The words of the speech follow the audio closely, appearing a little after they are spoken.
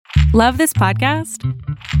Love this podcast?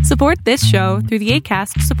 Support this show through the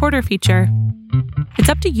Acast supporter feature. It's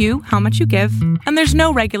up to you how much you give, and there's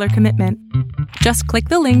no regular commitment. Just click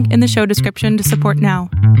the link in the show description to support now.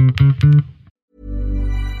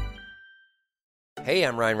 Hey,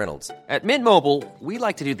 I'm Ryan Reynolds. At Mint Mobile, we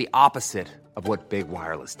like to do the opposite of what Big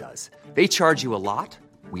Wireless does. They charge you a lot,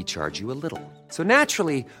 we charge you a little. So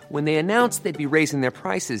naturally, when they announced they'd be raising their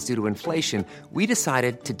prices due to inflation, we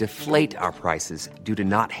decided to deflate our prices due to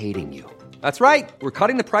not hating you. That's right. We're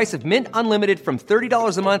cutting the price of Mint Unlimited from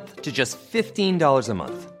 $30 a month to just $15 a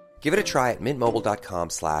month. Give it a try at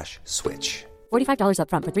mintmobile.com/switch. $45 up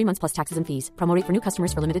front for 3 months plus taxes and fees. Promo rate for new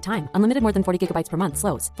customers for limited time. Unlimited more than 40 gigabytes per month.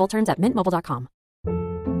 Slows full terms at mintmobile.com.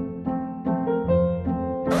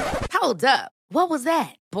 Hold up. What was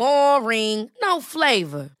that? Boring. No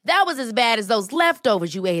flavor. That was as bad as those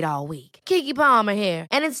leftovers you ate all week. Keke Palmer here.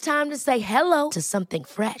 And it's time to say hello to something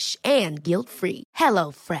fresh and guilt-free.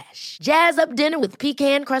 Hello Fresh. Jazz up dinner with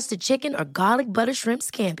pecan-crusted chicken or garlic butter shrimp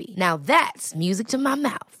scampi. Now that's music to my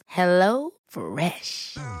mouth. Hello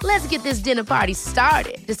Fresh. Let's get this dinner party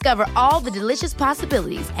started. Discover all the delicious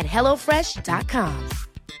possibilities at HelloFresh.com.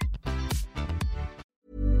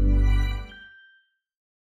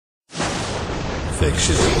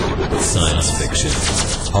 Fiction, science fiction,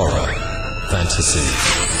 horror, fantasy,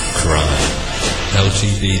 crime,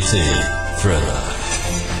 LGBT, thriller.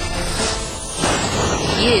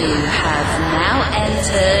 You have now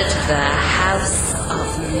entered the House of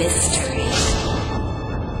Mystery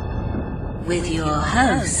with your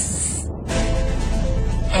hosts,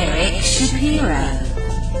 Eric Shapiro,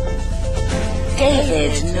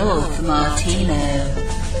 David North Martino,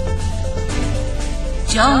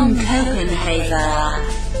 John Copenhaver,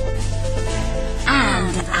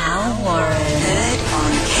 and Al Warren. Heard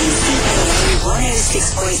on KCAA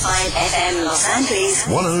 106.5 FM Los Angeles,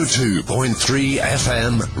 102.3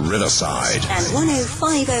 FM Riverside, and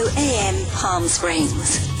 105.0 AM Palm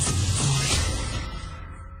Springs.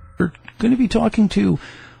 We're going to be talking to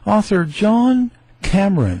author John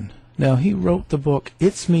Cameron. Now, he wrote the book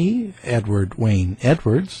It's Me, Edward Wayne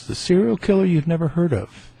Edwards, the serial killer you've never heard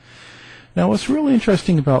of. Now, what's really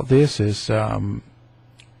interesting about this is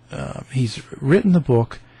he's written the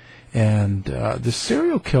book, and the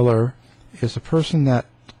serial killer is a person that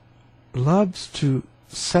loves to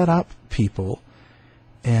set up people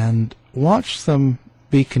and watch them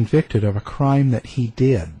be convicted of a crime that he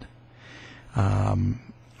did.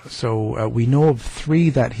 So we know of 3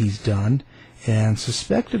 that he's done, and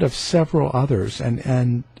suspected of several others.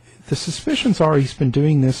 And the suspicions are he's been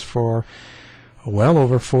doing this for well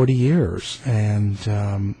over 40 years. And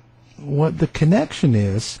what the connection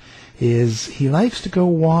is he likes to go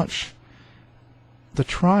watch the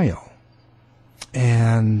trial.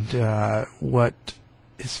 And what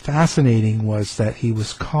is fascinating was that he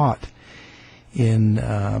was caught in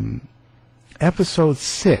episode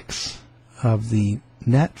 6 of the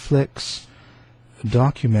Netflix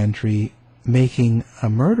documentary Making a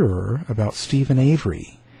Murderer about Stephen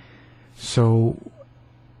Avery. So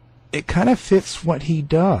it kind of fits what he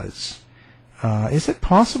does. Is it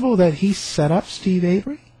possible that he set up Steve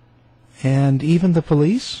Avery and even the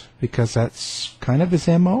police? Because that's kind of his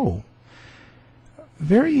M.O.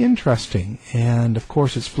 Very interesting. And, of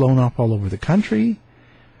course, it's blown up all over the country.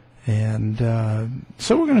 And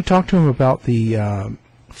so we're going to talk to him about the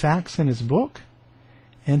facts in his book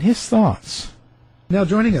and his thoughts. Now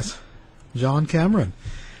joining us, John Cameron.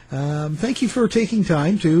 Thank you for taking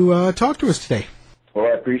time to talk to us today. Well,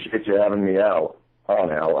 I appreciate you having me on,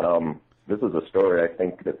 Al. This is a story I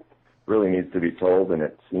think that really needs to be told, and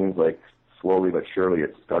it seems like slowly but surely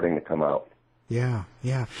it's starting to come out. Yeah.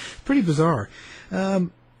 Pretty bizarre. So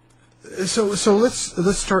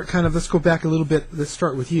let's start let's go back a little bit. Let's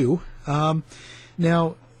start with you.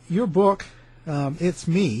 Now, your book, It's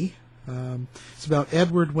Me, it's about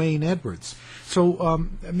Edward Wayne Edwards. So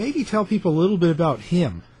maybe tell people a little bit about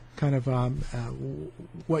him,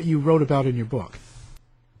 what you wrote about in your book.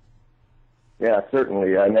 Yeah,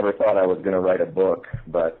 certainly. I never thought I was going to write a book,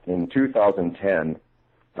 but in 2010,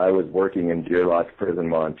 I was working in Deer Lodge Prison,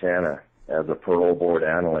 Montana, as a parole board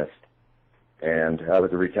analyst, and I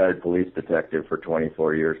was a retired police detective for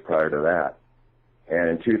 24 years prior to that. And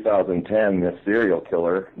in 2010, this serial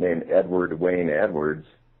killer named Edward Wayne Edwards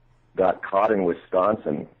got caught in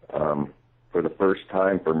Wisconsin for the first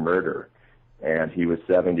time for murder, and he was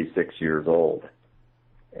 76 years old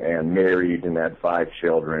and married and had 5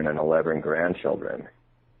 children and 11 grandchildren.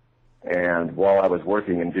 And while I was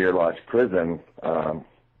working in Deer Lodge Prison,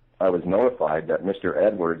 I was notified that Mr.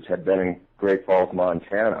 Edwards had been in Great Falls,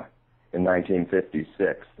 Montana, in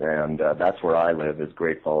 1956, and that's where I live, is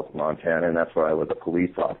Great Falls, Montana, and that's where I was a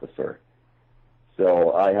police officer.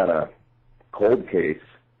 So I had a cold case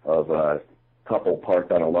of a couple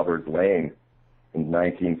parked on a lover's lane in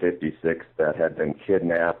 1956 that had been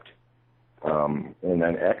kidnapped and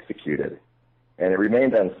then executed. And it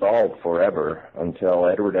remained unsolved forever until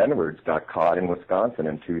Edward Edwards got caught in Wisconsin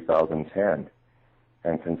in 2010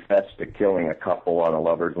 and confessed to killing a couple on a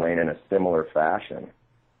lover's lane in a similar fashion.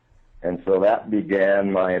 And so that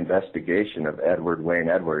began my investigation of Edward Wayne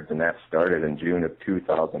Edwards, and that started in June of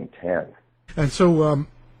 2010. And so,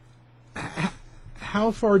 how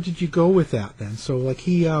far did you go with that then? So, like,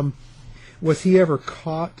 was he ever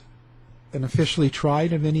caught and officially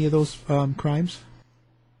tried of any of those crimes?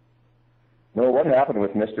 No, what happened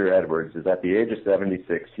with Mr. Edwards is at the age of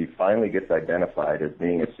 76, he finally gets identified as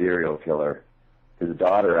being a serial killer. His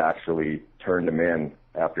daughter actually turned him in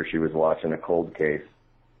after she was watching a cold case,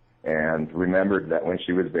 and remembered that when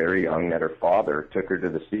she was very young that her father took her to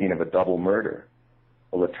the scene of a double murder.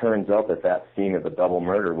 Well, it turns out that that scene of the double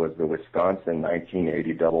murder was the Wisconsin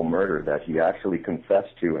 1980 double murder that he actually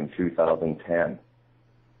confessed to in 2010.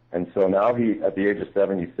 And so now he, at the age of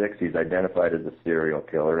 76, he's identified as a serial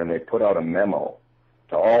killer, and they put out a memo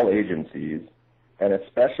to all agencies, and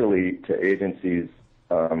especially to agencies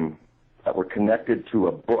that were connected to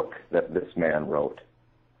a book that this man wrote.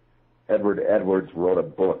 Edward Edwards wrote a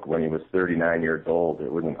book when he was 39 years old.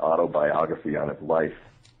 It was an autobiography on his life.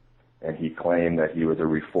 And he claimed that he was a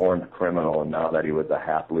reformed criminal and now that he was a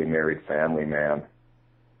happily married family man.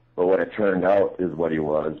 But what it turned out is what he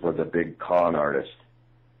was a big con artist.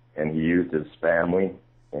 And he used his family,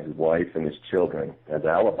 and his wife, and his children as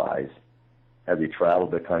alibis as he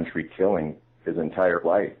traveled the country killing his entire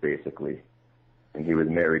life, basically. And he was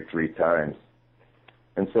married 3 times.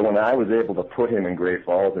 And so when I was able to put him in Great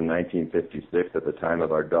Falls in 1956 at the time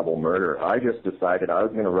of our double murder, I just decided I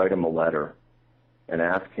was going to write him a letter and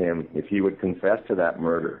ask him if he would confess to that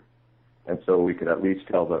murder. And so we could at least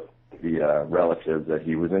tell the relatives that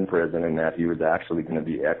he was in prison and that he was actually going to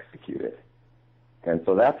be executed. And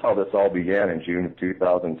so that's how this all began in June of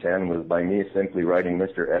 2010, was by me simply writing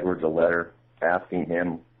Mr. Edwards a letter asking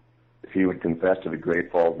him if he would confess to the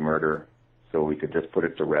Great Falls murder so we could just put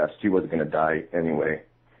it to rest. He was going to die anyway.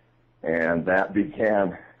 And that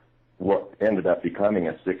began what ended up becoming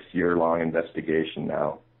a 6-year-long investigation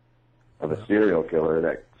now of a serial killer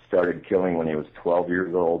that started killing when he was 12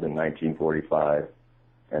 years old in 1945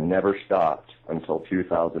 and never stopped until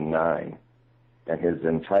 2009. And his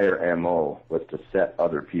entire MO was to set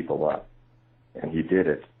other people up. And he did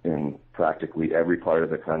it in practically every part of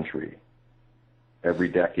the country, every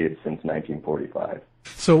decade since 1945.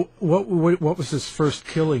 So what was his first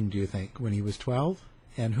killing, do you think, when he was 12?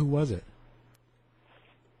 And who was it?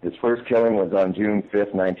 His first killing was on June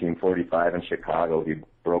 5th, 1945 in Chicago. He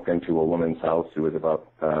broke into a woman's house who was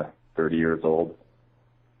about 30 years old,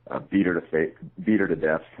 beat her to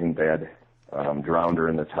death in bed, drowned her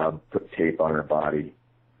in the tub, put tape on her body,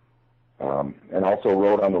 and also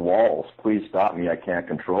wrote on the walls, "Please stop me, I can't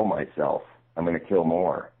control myself. I'm going to kill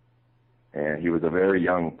more." And he was a very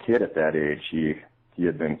young kid at that age. He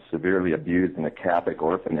had been severely abused in a Catholic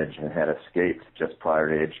orphanage and had escaped just prior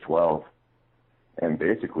to age 12, and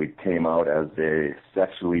basically came out as a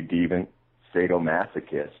sexually deviant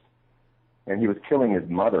sadomasochist. And he was killing his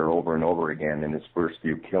mother over and over again in his first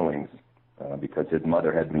few killings because his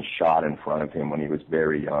mother had been shot in front of him when he was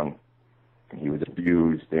very young. And he was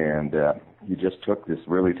abused, and he just took this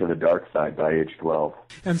really to the dark side by age 12.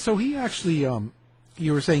 And so he actually,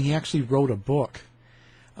 you were saying he actually wrote a book.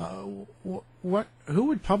 Who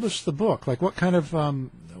would publish the book? Like, what kind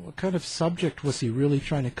of subject was he really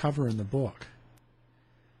trying to cover in the book?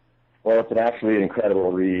 Well, it's actually an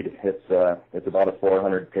incredible read. It's about a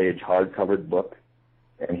 400-page hardcover book,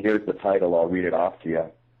 and here's the title. I'll read it off to you.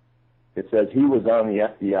 It says, "He was on the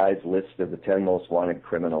FBI's list of the 10 most wanted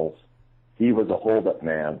criminals. He was a hold-up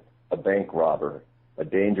man, a bank robber, a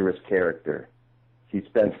dangerous character. He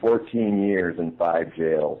spent 14 years in 5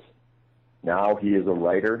 jails. Now he is a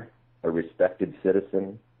writer, a respected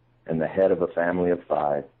citizen, and the head of a family of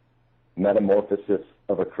 5. Metamorphosis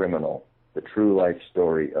of a criminal, the true life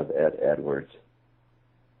story of Ed Edwards."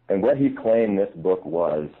 And what he claimed this book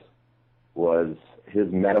was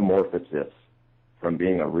his metamorphosis from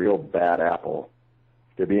being a real bad apple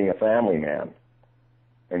to being a family man.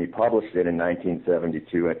 And he published it in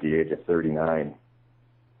 1972 at the age of 39.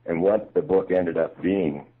 And what the book ended up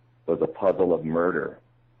being was a puzzle of murder.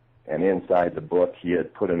 And inside the book, he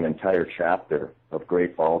had put an entire chapter of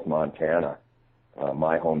Great Falls, Montana,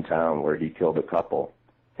 my hometown, where he killed a couple.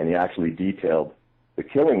 And he actually detailed the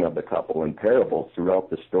killing of the couple in parables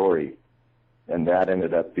throughout the story And that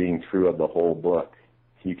ended up being true of the whole book.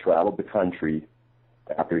 He traveled the country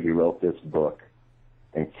after he wrote this book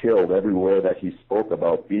and killed everywhere that he spoke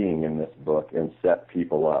about being in this book and set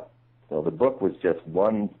people up. So the book was just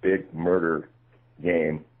one big murder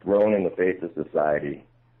game thrown in the face of society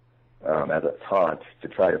as a taunt to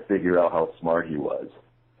try to figure out how smart he was.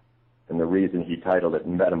 And the reason he titled it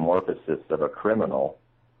Metamorphosis of a Criminal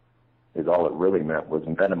is all it really meant was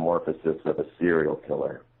metamorphosis of a serial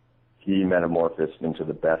killer. He metamorphosed into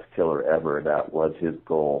the best killer ever. That was his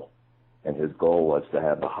goal. And his goal was to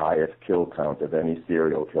have the highest kill count of any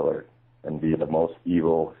serial killer and be the most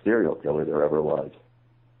evil serial killer there ever was.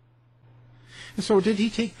 So did he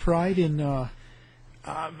take pride in not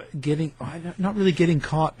really getting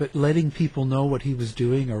caught, but letting people know what he was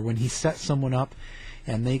doing, or when he set someone up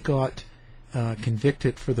and they got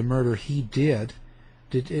convicted for the murder he did?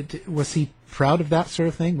 Was he proud of that sort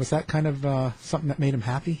of thing? Was that kind of something that made him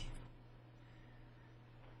happy?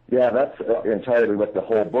 Yeah, that's entirely what the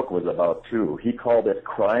whole book was about, too. He called it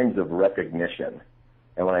Crimes of Recognition.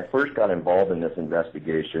 And when I first got involved in this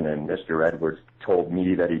investigation, and Mr. Edwards told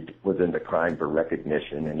me that he was into crime for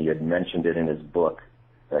recognition, and he had mentioned it in his book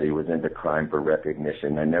that he was into crime for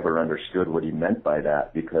recognition, I never understood what he meant by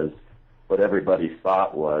that, because what everybody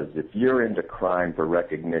thought was, if you're into crime for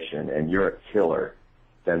recognition and you're a killer,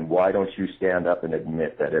 then why don't you stand up and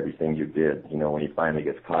admit that everything you did, when he finally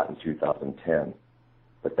gets caught in 2010.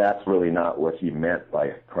 But that's really not what he meant by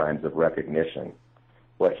crimes of recognition.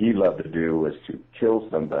 What he loved to do was to kill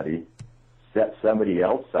somebody, set somebody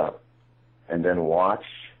else up, and then watch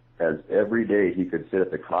as every day he could sit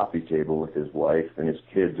at the coffee table with his wife and his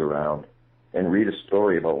kids around and read a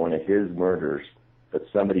story about one of his murders, but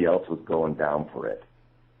somebody else was going down for it.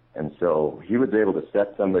 And so he was able to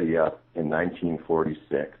set somebody up in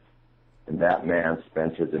 1946, and that man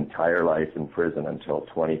spent his entire life in prison until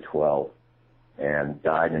 2012 and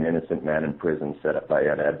died an innocent man in prison set up by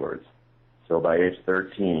Ed Edwards. So by age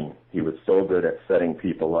 13, he was so good at setting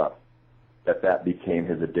people up that became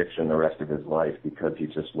his addiction the rest of his life, because he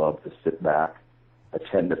just loved to sit back,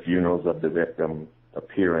 attend the funerals of the victim,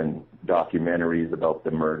 appear in documentaries about the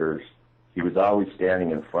murders. He was always standing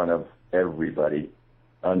in front of everybody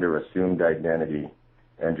under assumed identity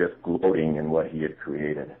and just gloating in what he had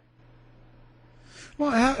created.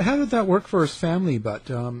 Well, how did that work for his family? But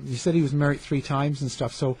you said he was married 3 times and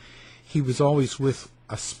stuff, so he was always with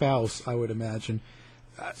a spouse, I would imagine.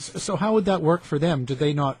 So how would that work for them? Did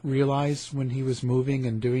they not realize when he was moving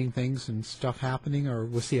and doing things and stuff happening, or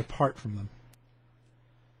was he apart from them?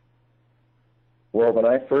 Well, when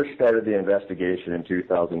I first started the investigation in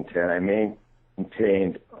 2010, I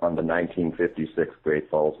maintained on the 1956 Great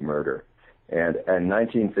Falls murder. And in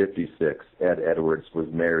 1956, Ed Edwards was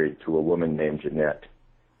married to a woman named Jeanette,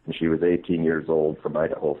 and she was 18 years old from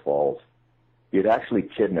Idaho Falls. He had actually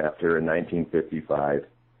kidnapped her in 1955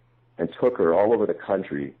 and took her all over the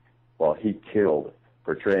country while he killed,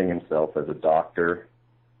 portraying himself as a doctor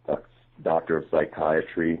of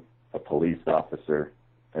psychiatry, a police officer,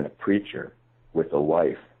 and a preacher with a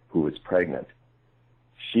wife who was pregnant.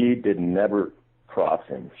 She did never cross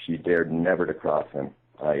him. She dared never to cross him.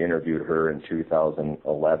 I interviewed her in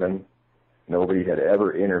 2011. Nobody had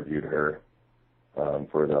ever interviewed her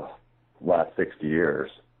for the last 60 years.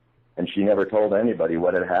 And she never told anybody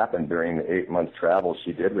what had happened during the 8-month travel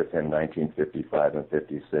she did with him in 1955 and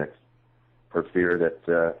 56, for fear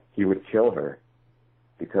that he would kill her,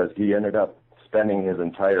 because he ended up spending his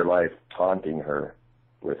entire life taunting her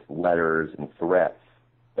with letters and threats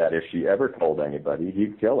that if she ever told anybody,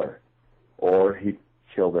 he'd kill her, or he'd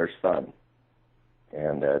kill their son.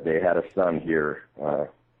 And they had a son here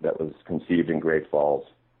that was conceived in Great Falls.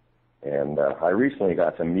 And I recently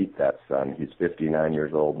got to meet that son. He's 59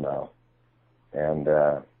 years old now. And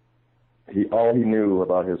all he knew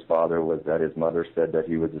about his father was that his mother said that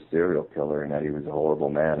he was a serial killer and that he was a horrible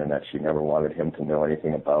man and that she never wanted him to know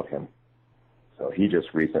anything about him. So he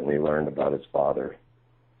just recently learned about his father.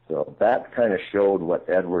 So that kind of showed what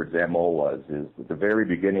Edwards' M.O. was. Is at the very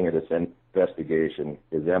beginning of this investigation,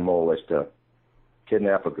 his M.O. was to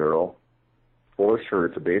kidnap a girl, force her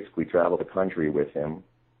to basically travel the country with him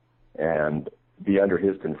and be under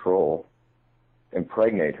his control,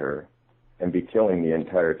 impregnate her, and be killing the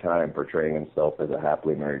entire time, portraying himself as a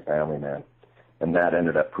happily married family man. And that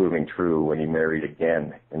ended up proving true when he married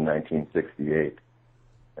again in 1968.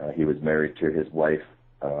 He was married to his wife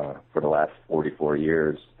for the last 44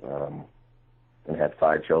 years and had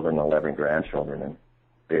 5 children and 11 grandchildren, and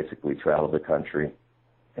basically traveled the country.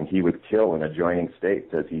 And he would kill in adjoining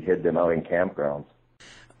states as he hid them out in campgrounds.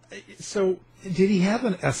 So, did he have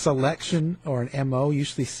a selection or an MO?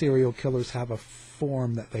 Usually serial killers have a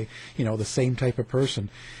form that they, the same type of person.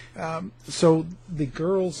 So the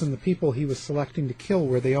girls and the people he was selecting to kill,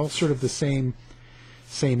 were they all sort of the same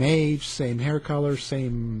age, same hair color,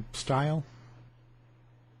 same style?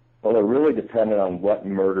 Well, it really depended on what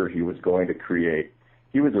murder he was going to create.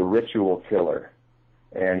 He was a ritual killer,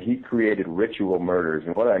 and he created ritual murders.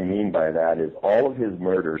 And what I mean by that is all of his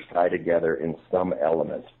murders tie together in some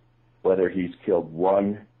element, whether he's killed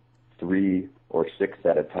 1, 3, or 6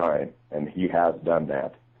 at a time, and he has done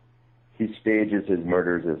that. He stages his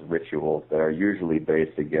murders as rituals that are usually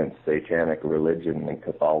based against satanic religion and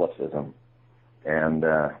Catholicism. And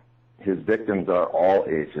his victims are all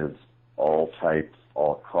ages, all types,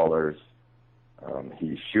 all colors.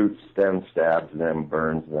 He shoots them, stabs them,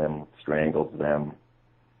 burns them, strangles them,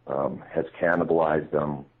 has cannibalized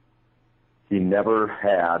them.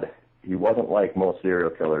 He wasn't like most serial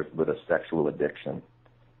killers with a sexual addiction.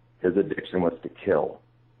 His addiction was to kill,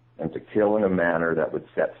 and to kill in a manner that would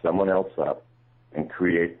set someone else up and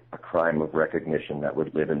create a crime of recognition that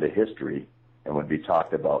would live into history and would be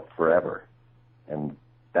talked about forever. And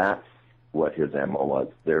that's what his MO was.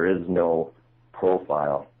 There is no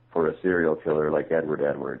profile for a serial killer like Edward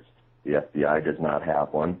Edwards. The FBI does not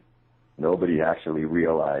have one. Nobody actually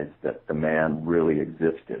realized that the man really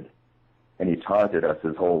existed. And he taunted us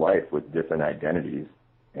his whole life with different identities.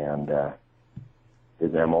 And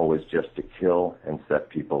his MO was just to kill and set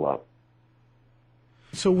people up.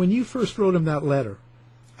 So when you first wrote him that letter,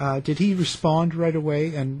 did he respond right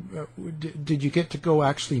away? And did you get to go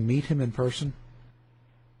actually meet him in person?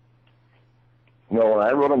 No, when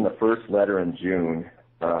I wrote him the first letter in June,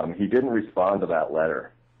 he didn't respond to that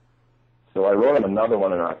letter. So I wrote him another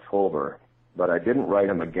one in October, but I didn't write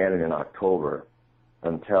him again in October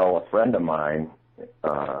until a friend of mine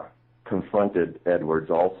confronted Edwards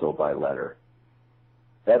also by letter.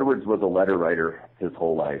 Edwards was a letter writer his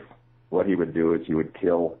whole life. What he would do is he would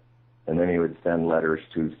kill, and then he would send letters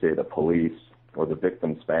to, say, the police or the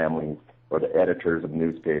victims' families or the editors of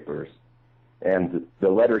newspapers. And the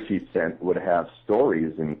letters he sent would have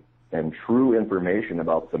stories and true information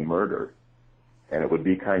about the murder. And it would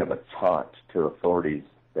be kind of a taunt to authorities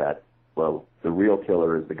that, well, the real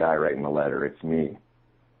killer is the guy writing the letter, it's me.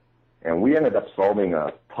 And we ended up solving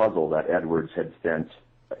a puzzle that Edwards had sent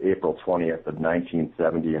April 20th of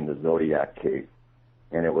 1970 in the Zodiac case.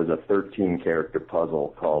 And it was a 13-character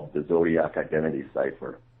puzzle called the Zodiac Identity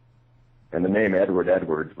Cipher. And the name Edward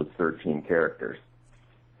Edwards was 13 characters.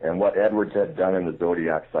 And what Edwards had done in the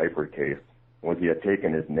Zodiac Cipher case was he had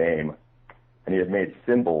taken his name and he had made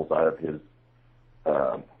symbols out of his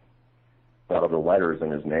out of the letters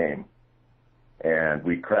in his name. And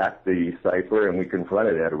we cracked the cipher and we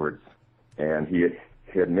confronted Edwards. And he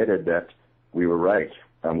admitted that we were right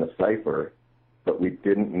on the cipher, but we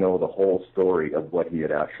didn't know the whole story of what he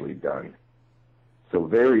had actually done. So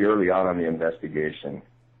very early on in the investigation,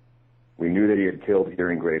 we knew that he had killed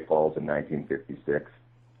here in Great Falls in 1956.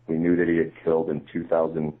 We knew that he had killed in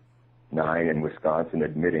 2009 in Wisconsin,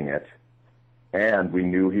 admitting it. And we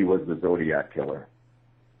knew he was the Zodiac killer.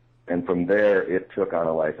 And from there, it took on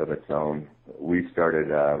a life of its own. We started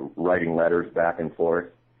writing letters back and forth,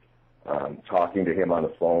 talking to him on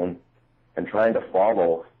the phone, and trying to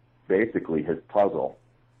follow basically his puzzle.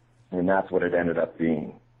 And that's what it ended up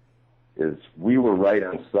being, is we were right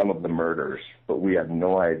on some of the murders, but we had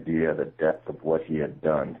no idea the depth of what he had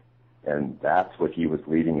done. And that's what he was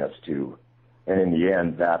leading us to. And in the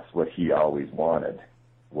end, that's what he always wanted,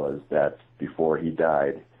 was that before he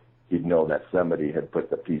died, he'd know that somebody had put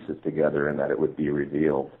the pieces together and that it would be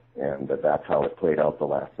revealed. And that's how it played out the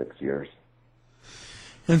last 6 years.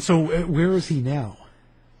 And so where is he now?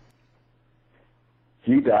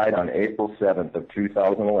 He died on April 7th of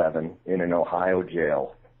 2011 in an Ohio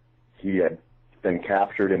jail. He had been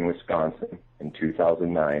captured in Wisconsin in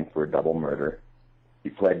 2009 for a double murder. He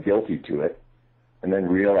pled guilty to it and then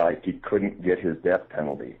realized he couldn't get his death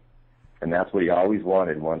penalty. And that's what he always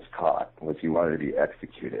wanted once caught, was he wanted to be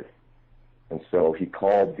executed. And so he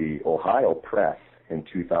called the Ohio press in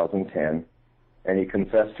 2010, and he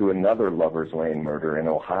confessed to another Lover's Lane murder in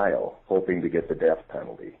Ohio, hoping to get the death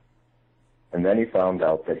penalty. And then he found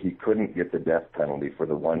out that he couldn't get the death penalty for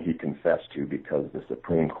the one he confessed to because the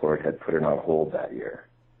Supreme Court had put it on hold that year.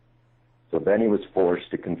 So then he was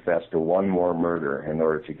forced to confess to one more murder in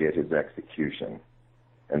order to get his execution.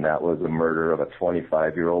 And that was the murder of a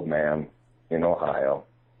 25-year-old man in Ohio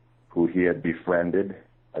who he had befriended,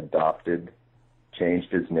 adopted,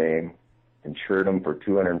 changed his name, insured him for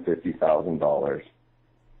 $250,000,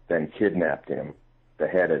 then kidnapped him,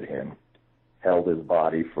 beheaded him, held his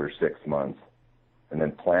body for 6 months, and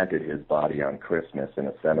then planted his body on Christmas in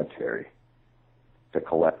a cemetery to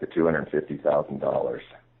collect the $250,000.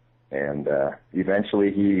 And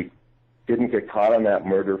eventually he didn't get caught on that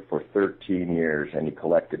murder for 13 years, and he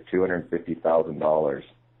collected $250,000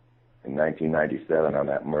 in 1997 on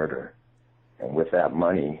that murder. And with that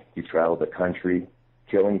money, he traveled the country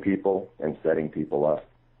killing people and setting people up.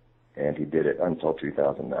 And he did it until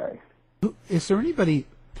 2009. Is there anybody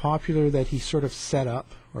popular that he sort of set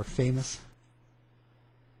up or famous?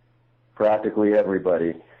 Practically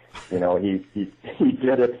everybody. You know, he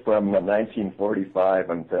did it from 1945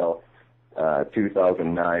 until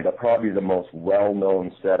 2009. Probably the most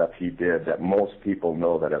well-known setup he did that most people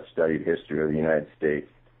know that have studied history of the United States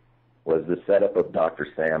was the setup of Dr.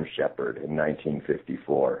 Sam Shepard in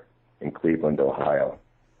 1954 in Cleveland, Ohio.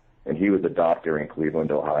 And he was a doctor in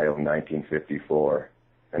Cleveland, Ohio in 1954.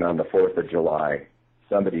 And on the 4th of July,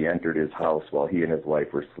 somebody entered his house while he and his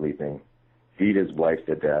wife were sleeping, beat his wife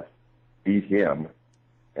to death, beat him,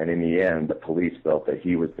 and in the end, the police felt that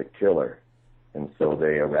he was the killer. And so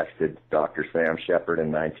they arrested Dr. Sam Shepard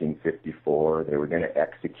in 1954. They were going to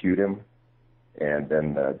execute him, and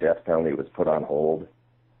then the death penalty was put on hold.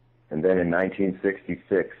 And then in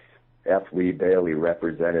 1966, F. Lee Bailey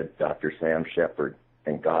represented Dr. Sam Shepard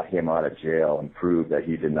and got him out of jail and proved that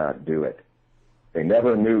he did not do it. They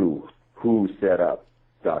never knew who set up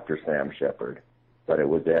Dr. Sam Shepard, but it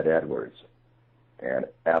was Ed Edwards. And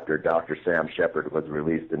after Dr. Sam Shepard was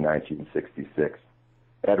released in 1966,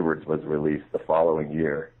 Edwards was released the following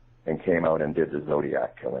year and came out and did the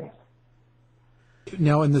Zodiac killings.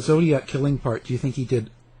 Now, in the Zodiac killing part, do you think he did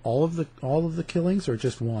all of the killings or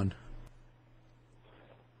just one?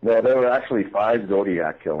 No, there were actually 5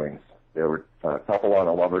 Zodiac killings. There were a couple on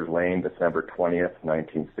a Lover's Lane, December 20th,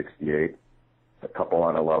 1968. A couple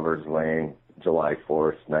on a Lover's Lane, July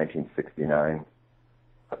 4th, 1969.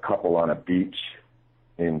 A couple on a beach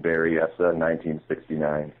in Berryessa,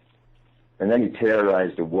 1969. And then he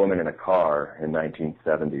terrorized a woman in a car in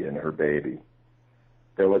 1970 and her baby.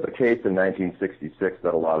 There was a case in 1966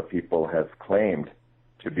 that a lot of people have claimed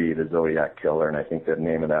to be the Zodiac killer, and I think the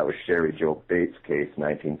name of that was Sherry Jo Bates' case,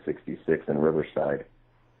 1966 in Riverside.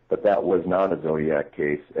 But that was not a Zodiac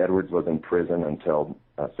case. Edwards was in prison until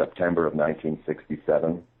September of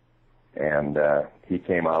 1967, and he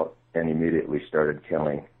came out and immediately started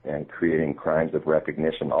killing and creating crimes of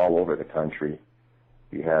recognition all over the country.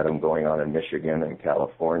 He had them going on in Michigan and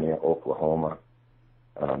California, Oklahoma,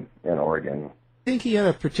 and Oregon. I think he had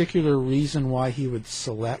a particular reason why he would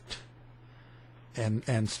select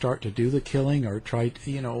and start to do the killing, or try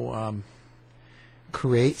to,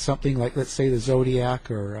 create something like, let's say, the Zodiac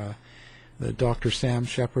or the Dr. Sam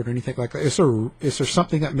Shepard or anything like that. Is there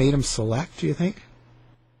something that made him select, do you think?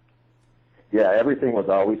 Yeah, everything was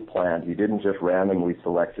always planned. He didn't just randomly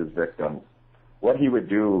select his victims. What he would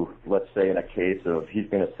do, let's say in a case of he's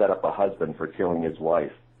going to set up a husband for killing his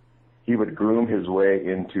wife, he would groom his way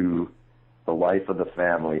into the life of the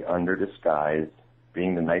family under disguise,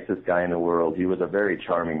 being the nicest guy in the world. He was a very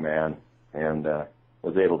charming man and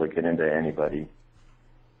was able to get into anybody.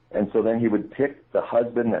 And so then he would pick the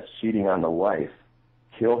husband that's cheating on the wife,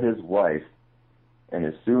 kill his wife, and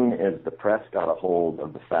as soon as the press got a hold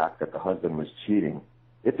of the fact that the husband was cheating,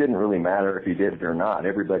 it didn't really matter if he did it or not.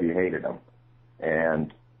 Everybody hated him.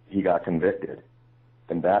 And he got convicted.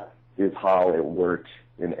 And that is how it worked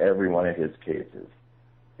in every one of his cases.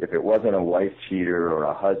 If it wasn't a wife cheater or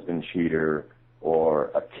a husband cheater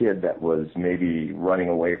or a kid that was maybe running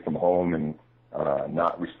away from home and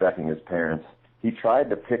not respecting his parents, he tried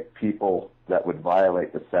to pick people that would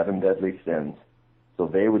violate the 7 deadly sins, so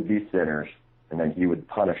they would be sinners, and then he would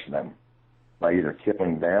punish them by either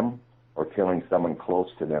killing them or killing someone close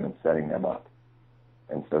to them and setting them up.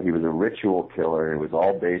 And so he was a ritual killer. It was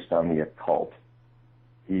all based on the occult.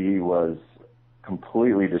 He was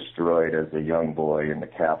completely destroyed as a young boy in the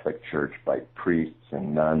Catholic Church by priests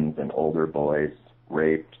and nuns and older boys,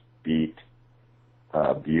 raped, beat,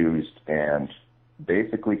 abused, and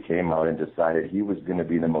basically came out and decided he was going to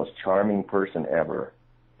be the most charming person ever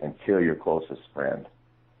and kill your closest friend.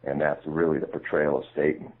 And that's really the portrayal of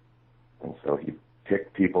Satan. And so he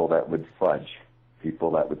picked people that would fudge,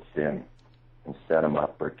 people that would sin, and set them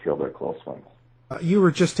up or kill their close ones. You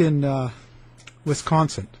were just in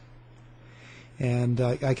Wisconsin, and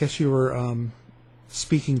I guess you were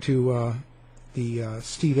speaking to the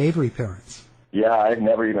Steve Avery parents. Yeah, I'd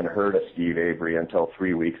never even heard of Steve Avery until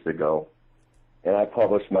 3 weeks ago. And I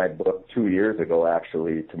published my book 2 years ago,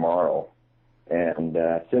 actually, tomorrow. And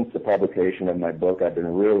since the publication of my book, I've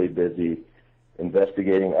been really busy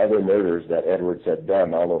investigating other murders that Edwards had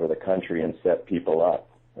done all over the country and set people up.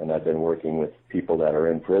 And I've been working with people that are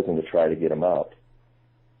in prison to try to get them out.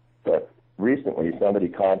 But recently somebody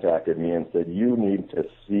contacted me and said, you need to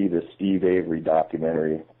see the Steve Avery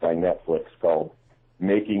documentary by Netflix called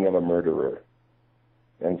Making of a Murderer.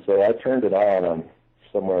 And so I turned it on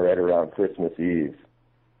somewhere right around Christmas Eve.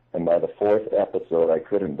 And by the fourth episode, I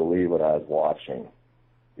couldn't believe what I was watching,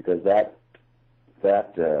 because that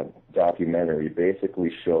documentary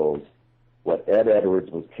basically shows what Ed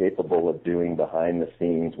Edwards was capable of doing behind the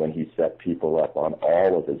scenes when he set people up on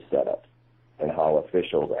all of his setups, and how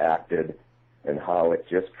officials acted, and how it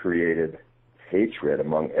just created hatred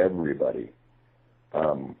among everybody.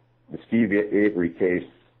 The Steve Avery case,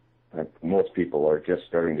 most people are just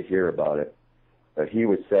starting to hear about it, but he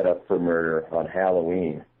was set up for murder on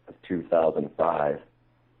Halloween of 2005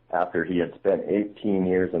 after he had spent 18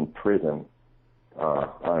 years in prison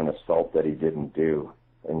on an assault that he didn't do.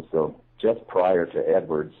 And so just prior to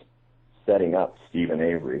Edwards setting up Stephen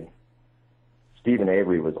Avery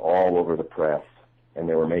was all over the press, and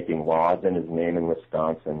they were making laws in his name in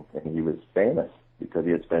Wisconsin, and he was famous because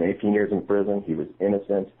he had spent 18 years in prison. He was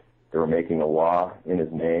innocent. They were making a law in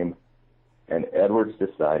his name, and Edwards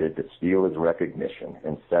decided to steal his recognition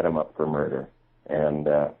and set him up for murder. And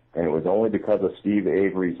it was only because of Steve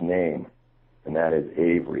Avery's name, and that is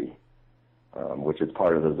Avery, which is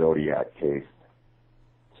part of the Zodiac case.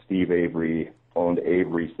 Steve Avery owned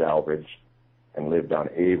Avery Salvage and lived on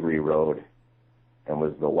Avery Road and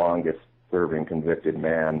was the longest-serving convicted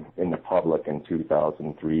man in the public in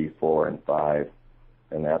 2003, 4, and 5.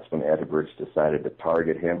 And that's when Edwards decided to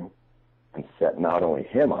target him and set not only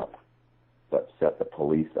him up, but set the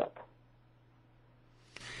police up.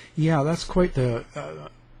 Yeah, that's quite the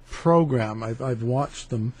program. I've watched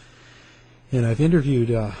them, and I've interviewed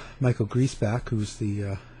Michael Griesbach, who's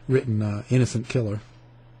the written Innocent Killer.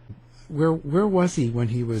 Where was he when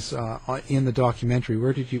he was in the documentary?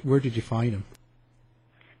 Where did you find him?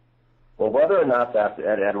 Well, whether or not that's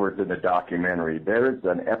Ed Edwards in the documentary, there's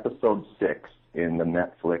an episode 6 in the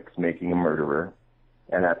Netflix Making a Murderer,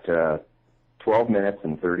 and at 12 minutes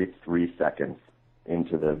and 33 seconds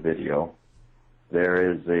into the video,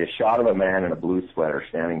 there is a shot of a man in a blue sweater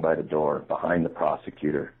standing by the door behind the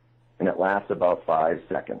prosecutor, and it lasts about 5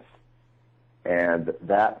 seconds. And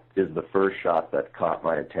that is the first shot that caught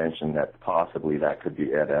my attention, that possibly that could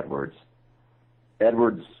be Ed Edwards.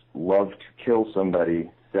 Edwards loved to kill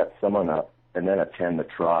somebody, set someone up, and then attend the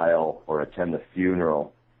trial or attend the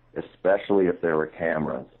funeral, especially if there were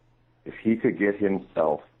cameras. If he could get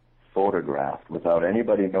himself photographed without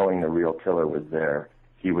anybody knowing the real killer was there,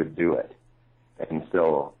 he would do it. And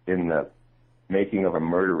so in the Making of a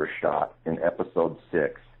Murderer shot in episode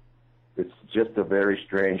 6, it's just a very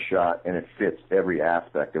strange shot, and it fits every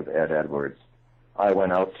aspect of Ed Edwards. I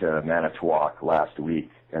went out to Manitowoc last week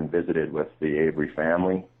and visited with the Avery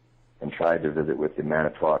family and tried to visit with the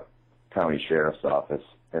Manitowoc County Sheriff's Office,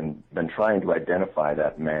 and been trying to identify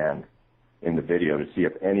that man in the video to see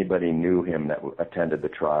if anybody knew him that attended the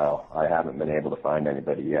trial. I haven't been able to find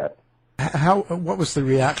anybody yet. What was the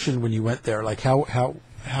reaction when you went there? Like,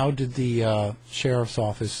 how did the sheriff's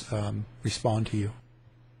office respond to you?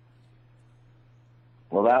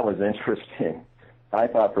 Well, that was interesting. I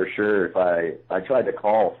thought for sure if I tried to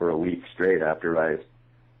call for a week straight after I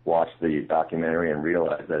watched the documentary and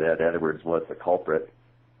realized that Ed Edwards was the culprit.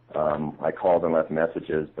 I called and left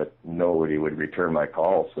messages, but nobody would return my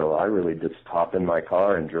call. So I really just hopped in my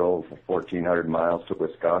car and drove 1,400 miles to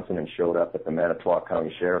Wisconsin and showed up at the Manitowoc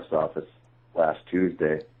County Sheriff's Office last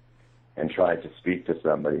Tuesday and tried to speak to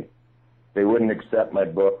somebody. They wouldn't accept my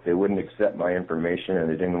book, they wouldn't accept my information, and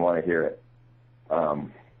they didn't want to hear it.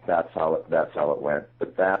 That's how it went.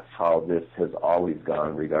 But that's how this has always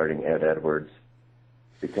gone regarding Ed Edwards,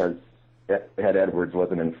 because Ed Edwards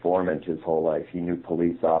was an informant his whole life. He knew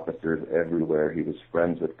police officers everywhere. He was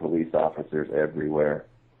friends with police officers everywhere.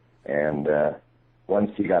 And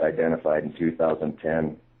once he got identified in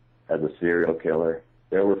 2010 as a serial killer,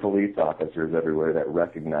 there were police officers everywhere that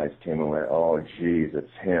recognized him and went, oh, geez,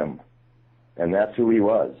 it's him. And that's who he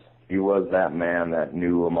was. He was that man that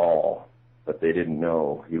knew them all, but they didn't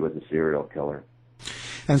know he was a serial killer.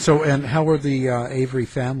 And how were the Avery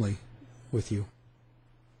family with you?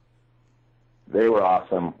 They were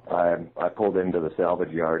awesome. I pulled into the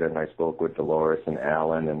salvage yard and I spoke with Dolores and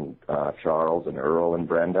Alan and Charles and Earl and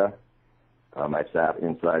Brenda. I sat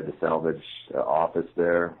inside the salvage office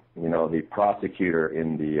there. You know, the prosecutor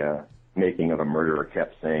in the Making of a Murderer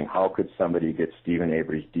kept saying, how could somebody get Stephen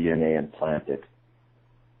Avery's DNA implanted?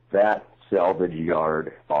 That salvage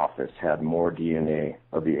yard office had more DNA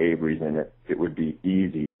of the Averys in it. It would be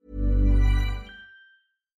easy.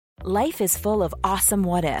 Life is full of awesome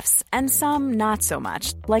what-ifs, and some not so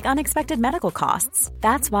much, like unexpected medical costs.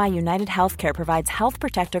 That's why United Healthcare provides Health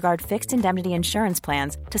Protector Guard fixed indemnity insurance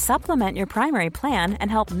plans to supplement your primary plan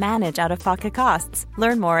and help manage out-of-pocket costs.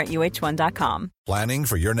 Learn more at uh1.com. Planning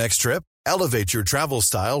for your next trip? Elevate your travel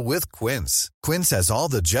style with Quince. Quince has all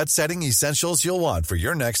the jet-setting essentials you'll want for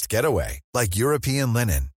your next getaway, like European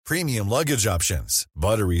linen, premium luggage options,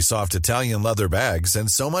 buttery soft Italian leather bags,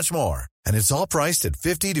 and so much more. And it's all priced at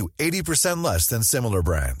 50 to 80% less than similar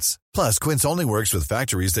brands. Plus, Quince only works with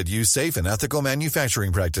factories that use safe and ethical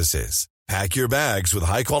manufacturing practices. Pack your bags with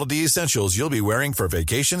high-quality essentials you'll be wearing for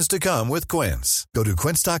vacations to come with Quince. Go to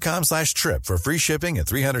quince.com/trip for free shipping and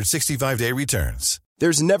 365-day returns.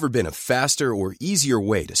 There's never been a faster or easier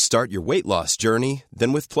way to start your weight loss journey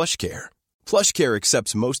than with PlushCare. PlushCare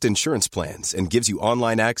accepts most insurance plans and gives you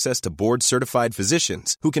online access to board-certified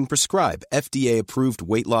physicians who can prescribe FDA-approved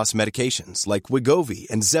weight loss medications like Wegovy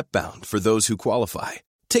and Zepbound for those who qualify.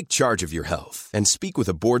 Take charge of your health and speak with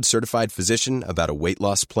a board-certified physician about a weight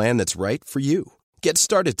loss plan that's right for you. Get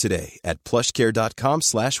started today at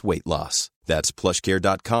plushcare.com/weight loss. That's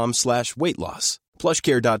plushcare.com/weight loss.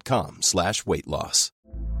 plushcare.com/weight loss.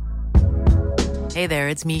 Hey there,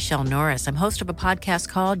 it's Michelle Norris. I'm host of a podcast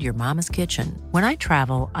called Your Mama's Kitchen. When I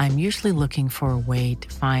travel, I'm usually looking for a way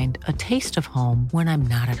to find a taste of home when I'm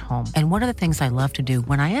not at home. And one of the things I love to do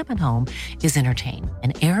when I am at home is entertain.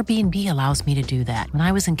 And Airbnb allows me to do that. When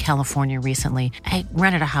I was in California recently, I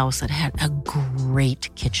rented a house that had a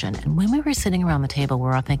great kitchen. And when we were sitting around the table, we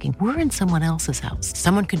were all thinking, we're in someone else's house.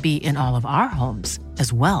 Someone could be in all of our homes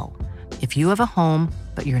as well. If you have a home,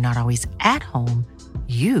 but you're not always at home,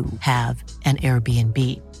 you have an Airbnb.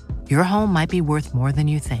 Your home might be worth more than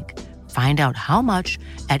you think. Find out how much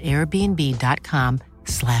at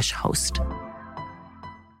airbnb.com/host.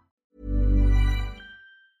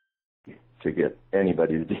 To get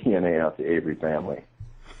anybody's DNA out the Avery family.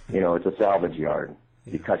 You know, it's a salvage yard.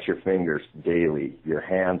 You cut your fingers daily. Your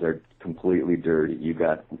hands are completely dirty. You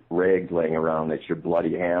got rags laying around that your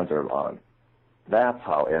bloody hands are on. That's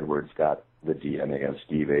how Edwards got the DNA of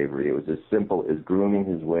Steve Avery. It was as simple as grooming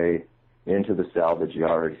his way into the salvage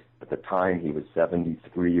yard. At the time, he was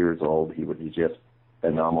 73 years old. He would have just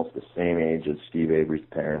been almost the same age as Steve Avery's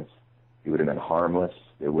parents. He would have been harmless.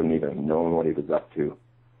 They wouldn't even have known what he was up to.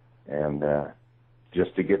 And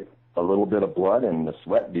just to get a little bit of blood, and the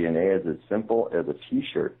sweat DNA is as simple as a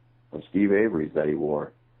T-shirt of Steve Avery's that he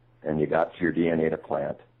wore, and you got your DNA to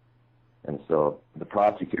plant. And so the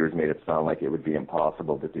prosecutors made it sound like it would be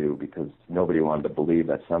impossible to do because nobody wanted to believe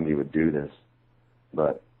that somebody would do this.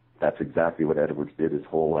 But that's exactly what Edwards did his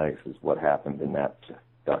whole life, is what happened in that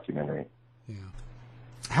documentary. Yeah.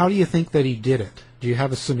 How do you think that he did it? Do you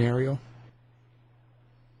have a scenario?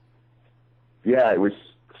 Yeah, it was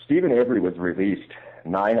Stephen Avery was released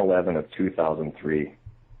 9/11 of 2003.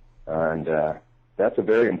 And that's a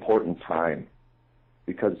very important time,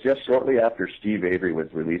 because just shortly after Steve Avery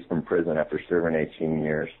was released from prison after serving 18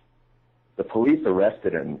 years, the police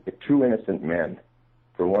arrested two innocent men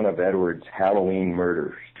for one of Edwards' Halloween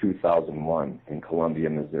murders, 2001, in Columbia,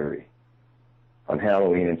 Missouri. On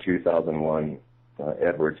Halloween in 2001,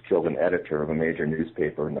 Edwards killed an editor of a major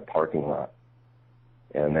newspaper in the parking lot.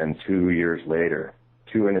 And then 2 years later,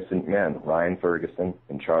 two innocent men, Ryan Ferguson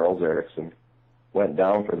and Charles Erickson, went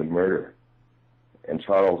down for the murder. And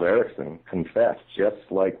Charles Erickson confessed,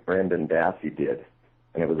 just like Brendan Dassey did,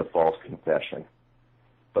 and it was a false confession.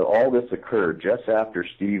 But all this occurred just after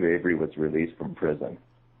Steve Avery was released from prison.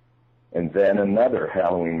 And then another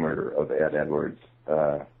Halloween murder of Ed Edwards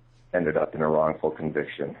ended up in a wrongful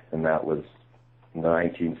conviction, and that was the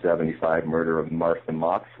 1975 murder of Martha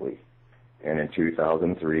Moxley. And in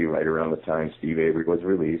 2003, right around the time Steve Avery was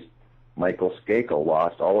released, Michael Skakel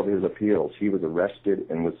lost all of his appeals. He was arrested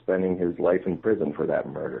and was spending his life in prison for that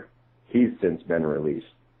murder. He's since been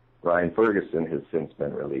released. Ryan Ferguson has since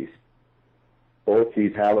been released. Both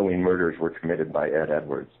these Halloween murders were committed by Ed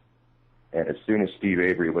Edwards. And as soon as Steve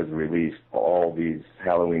Avery was released, all these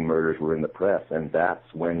Halloween murders were in the press, and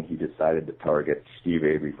that's when he decided to target Steve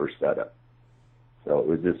Avery for setup. So it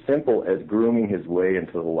was as simple as grooming his way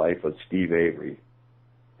into the life of Steve Avery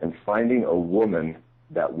and finding a woman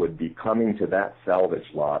that would be coming to that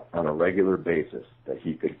salvage lot on a regular basis that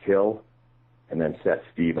he could kill and then set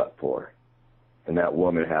Steve up for. And that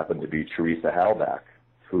woman happened to be Teresa Halbach,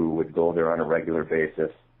 who would go there on a regular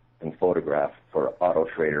basis and photograph for Auto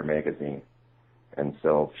Trader magazine. And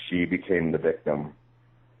so she became the victim.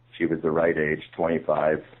 She was the right age,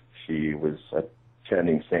 25. She was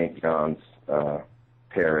attending St. John's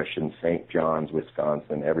Parish in St. John's,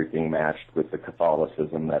 Wisconsin. Everything matched with the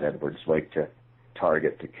Catholicism that Edwards liked to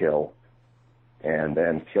target to kill. and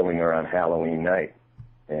then killing her on Halloween night.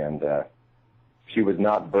 And she was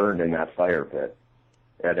not burned in that fire pit.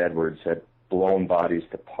 Ed Edwards had blown bodies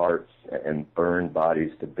to parts and burned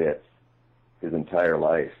bodies to bits his entire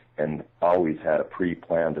life, and always had a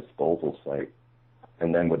pre-planned disposal site,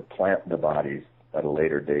 and then would plant the bodies at a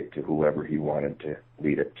later date to whoever he wanted to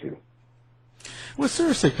lead it to. Was there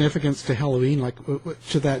a significance to Halloween, like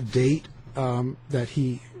to that date that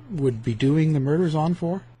he would be doing the murders on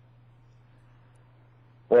for?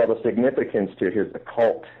 Well, the significance to his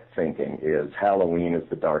occult thinking is Halloween is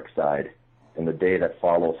the dark side, and the day that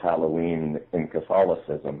follows Halloween in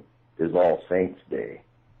Catholicism is All Saints' Day,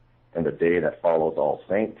 and the day that follows All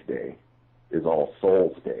Saints' Day is All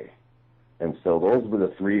Souls' Day. And so those were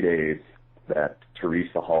the 3 days that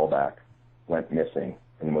Teresa Halbach went missing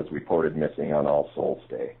and was reported missing on All Souls'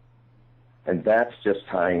 Day. And that's just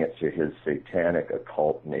tying it to his satanic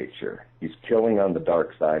occult nature. He's killing on the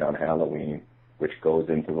dark side on Halloween, which goes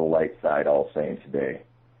into the light side All Saints' Day.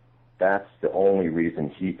 That's the only reason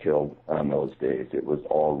he killed on those days. It was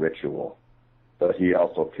all ritual. But he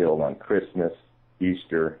also killed on Christmas,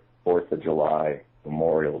 Easter, 4th of July,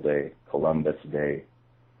 Memorial Day, Columbus Day,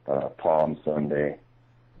 Palm Sunday,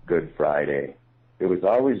 Good Friday. It was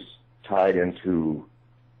always tied into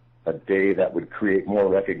a day that would create more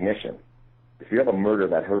recognition. If you have a murder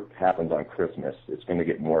that happens on Christmas, it's going to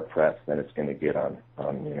get more press than it's going to get on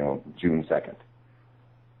June 2nd.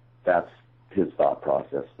 That's his thought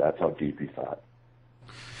process. That's how deep he thought.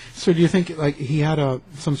 So do you think like he had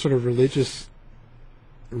some sort of religious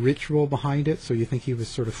ritual behind it? So you think he was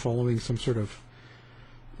sort of following some sort of,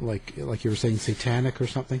 like you were saying, satanic or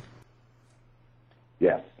something?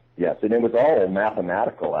 Yes. And it was all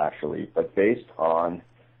mathematical, actually, but based on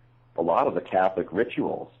a lot of the Catholic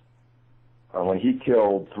rituals. When he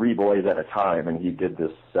killed 3 boys at a time, and he did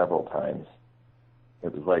this several times,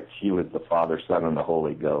 it was like he was the Father, Son, and the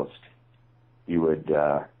Holy Ghost. He would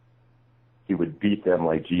beat them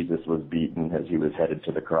like Jesus was beaten as he was headed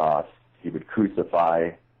to the cross. He would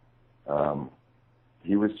crucify.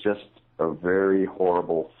 He was just a very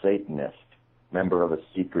horrible Satanist, member of a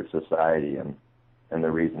secret society, and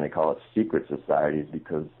the reason they call it secret society is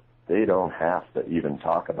because they don't have to even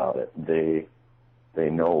talk about it. They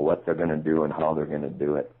know what they're going to do and how they're going to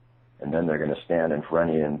do it. And then they're going to stand in front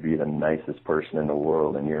of you and be the nicest person in the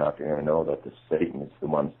world, and you're not going to know that the Satan is the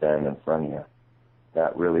one standing in front of you.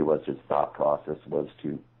 That really was his thought process, was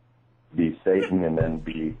to be Satan and then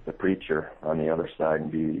be the preacher on the other side and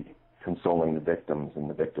be consoling the victims, and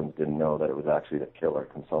the victims didn't know that it was actually the killer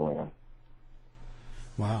consoling them.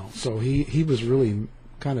 Wow. So he was really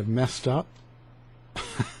kind of messed up?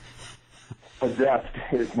 Possessed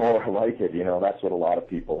is more like it, that's what a lot of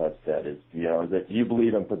people have said is, that you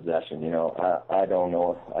believe in possession, I don't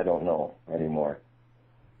know anymore.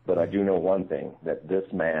 But I do know one thing, that this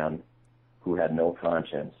man who had no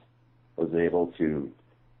conscience was able to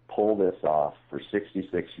pull this off for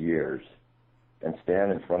 66 years and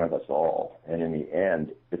stand in front of us all. And in the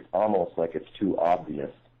end, it's almost like it's too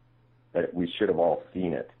obvious that we should have all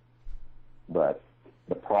seen it. But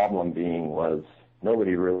the problem being was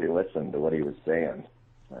nobody really listened to what he was saying.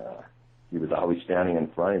 He was always standing in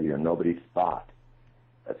front of you, and nobody thought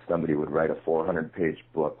that somebody would write a 400-page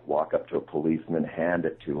book, walk up to a policeman, hand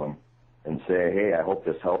it to him, and say, hey, I hope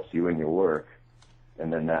this helps you in your work.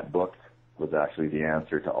 And then that book was actually the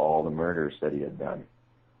answer to all the murders that he had done.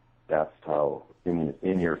 That's how in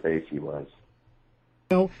your face he was.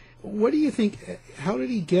 What do you think, how did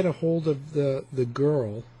he get a hold of the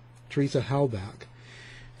girl, Teresa Halbach,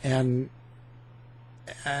 and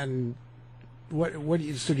what do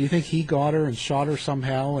you think he got her and shot her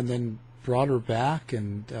somehow and then brought her back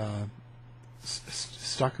and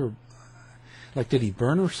stuck her, like, did he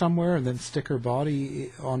burn her somewhere and then stick her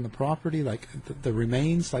body on the property, like the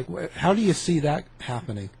remains? Like, how do you see that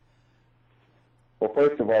happening? Well,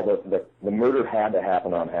 first of all, the murder had to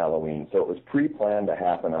happen on Halloween, so it was pre-planned to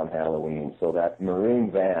happen on Halloween, so that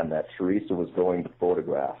maroon van that Teresa was going to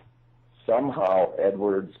photograph, somehow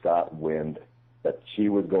Edwards got wind that she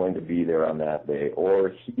was going to be there on that day, or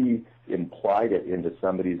he implied it into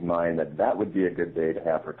somebody's mind that that would be a good day to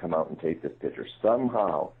have her come out and take this picture.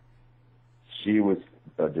 Somehow she was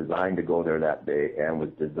designed to go there that day and was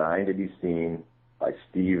designed to be seen by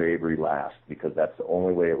Steve Avery last, because that's the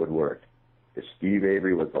only way it would work. If Steve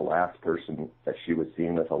Avery was the last person that she was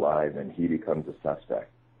seen with alive, then he becomes a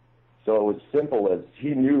suspect. So it was simple as he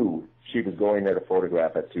knew she was going there to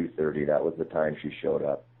photograph at 2:30. That was the time she showed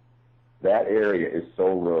up. That area is so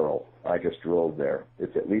rural. I just drove there.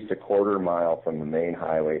 It's at least a quarter mile from the main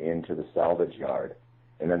highway into the salvage yard.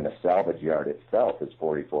 And then the salvage yard itself is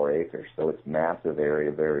 44 acres, so it's massive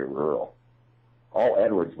area, very rural. All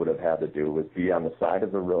Edwards would have had to do was be on the side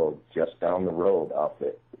of the road, just down the road off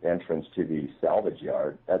the entrance to the salvage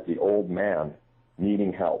yard, as the old man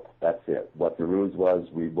needing help. That's it. What the ruse was,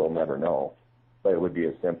 we will never know. But it would be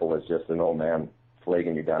as simple as just an old man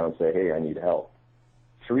flagging you down and say, hey, I need help.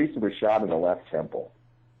 Teresa was shot in the left temple,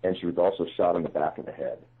 and she was also shot in the back of the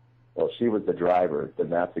head. Well, if she was the driver, then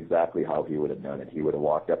that's exactly how he would have done it. He would have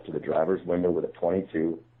walked up to the driver's window with a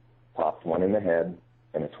 .22, popped one in the head,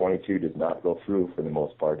 and a .22 does not go through for the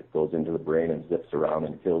most part. It goes into the brain and zips around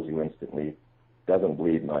and kills you instantly. Doesn't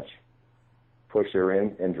bleed much. Push her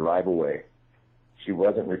in and drive away. She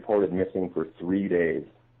wasn't reported missing for 3 days.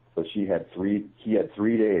 So he had 3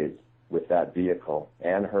 days with that vehicle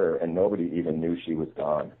and her, and nobody even knew she was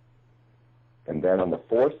gone. And then on the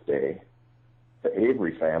 4th day, the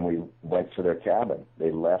Avery family went to their cabin.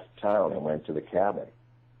 They left town and went to the cabin.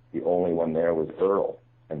 The only one there was Earl,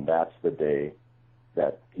 and that's the day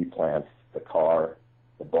that he plants the car,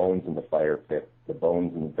 the bones in the fire pit, the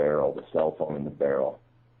bones in the barrel, the cell phone in the barrel.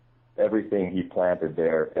 Everything he planted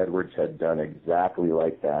there, Edwards had done exactly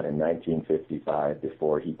like that in 1955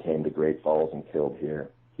 before he came to Great Falls and killed here.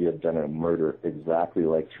 He had done a murder exactly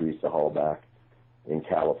like Teresa Halbach in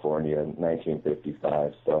California in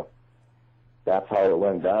 1955. So that's how it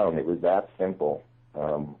went down. It was that simple.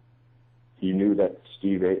 He knew that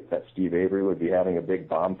Steve Avery would be having a big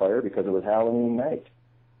bonfire because it was Halloween night.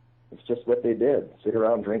 It's just what they did, sit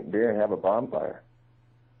around, drink beer, and have a bonfire.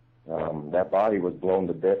 That body was blown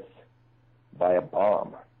to bits by a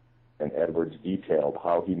bomb, and Edwards detailed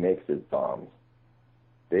how he makes his bombs.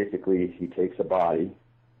 Basically, he takes a body,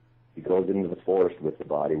 he goes into the forest with the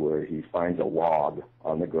body where he finds a log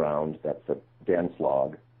on the ground that's a dense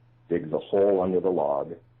log, digs a hole under the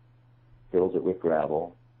log, fills it with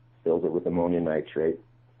gravel, fills it with ammonium nitrate,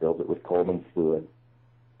 fills it with Coleman fluid,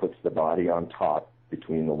 puts the body on top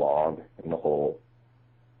between the log and the hole,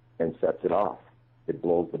 and sets it off. It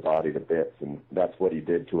blows the body to bits, and that's what he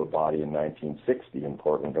did to a body in 1960 in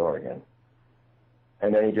Portland, Oregon.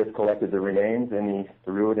 And then he just collected the remains and he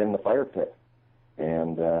threw it in the fire pit.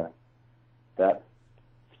 And that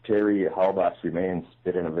Terry Halbach's remains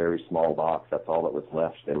fit in a very small box. That's all that was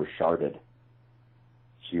left. They were sharded.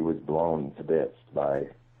 She was blown to bits by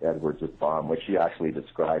Edwards' bomb, which he actually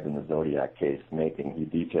described in the Zodiac case making. He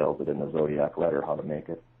details it in the Zodiac letter how to make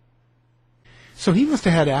it. So he must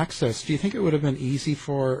have had access. Do you think it would have been easy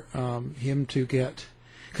for him to get...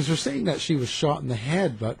 Because they're saying that she was shot in the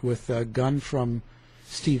head, but with a gun from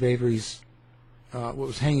Steve Avery's, what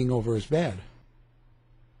was hanging over his bed.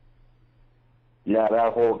 Yeah,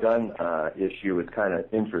 that whole gun issue is kind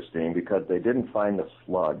of interesting because they didn't find the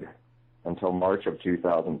slug until March of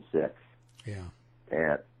 2006. Yeah.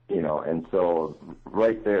 And, and so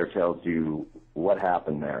right there tells you what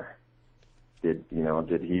happened there. Did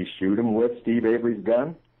he shoot him with Steve Avery's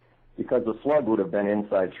gun? Because the slug would have been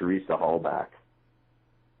inside Teresa Halbach.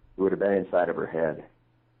 It would have been inside of her head.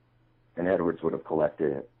 And Edwards would have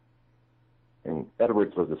collected it. And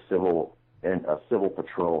Edwards was a civil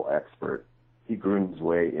patrol expert. He groomed his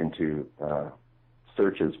way into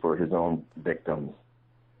searches for his own victims.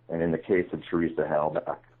 And in the case of Teresa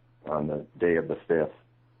Halbach, on the day of the 5th,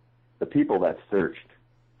 the people that searched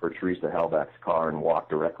for Teresa Halbach's car and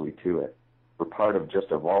walked directly to it were part of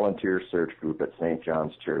just a volunteer search group at St.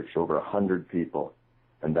 John's Church, over 100 people.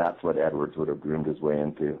 And that's what Edwards would have groomed his way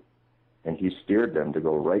into. And he steered them to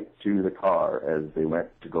go right to the car as they went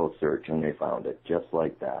to go search, and they found it, just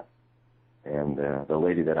like that. And the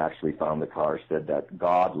lady that actually found the car said that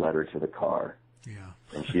God led her to the car. Yeah.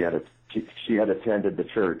 And she had attended the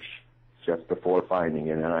church just before finding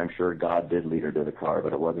it, and I'm sure God did lead her to the car,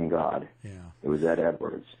 but it wasn't God. Yeah. It was Ed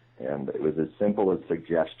Edwards. And it was as simple as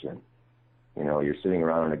suggestion. You're sitting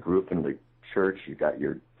around in a group in the church, you got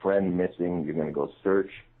your friend missing, you're going to go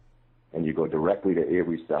search, and you go directly to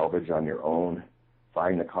Avery Salvage on your own,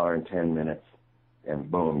 find the car in 10 minutes, and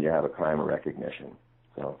boom, you have a crime of recognition.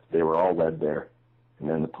 So they were all led there, and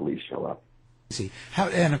then the police show up.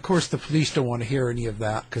 And of course the police don't want to hear any of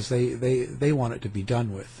that because they want it to be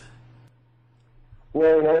done with.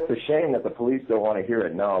 Well, it's a shame that the police don't want to hear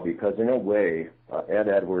it now because in a way, Ed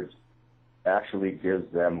Edwards actually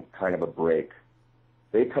gives them kind of a break.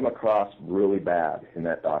 They come across really bad in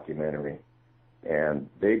that documentary, and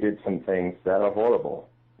they did some things that are horrible.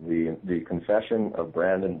 The confession of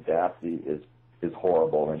Brandon Dassey is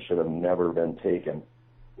horrible and should have never been taken.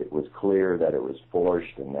 It was clear that it was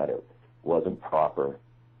forged and that it wasn't proper.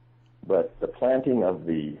 But the planting of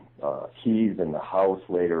the keys in the house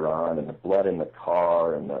later on, and the blood in the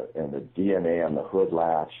car, and the DNA on the hood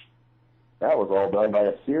latch, that was all done by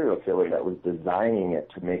a serial killer that was designing it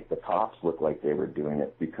to make the cops look like they were doing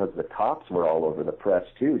it, because the cops were all over the press,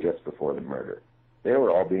 too, just before the murder. They were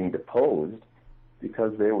all being deposed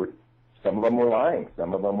because some of them were lying.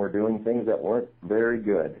 Some of them were doing things that weren't very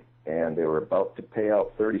good, and they were about to pay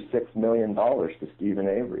out $36 million to Stephen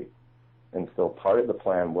Avery. And so part of the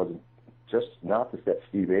plan was just not to set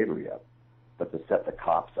Steve Avery up, but to set the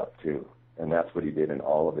cops up, too. And that's what he did in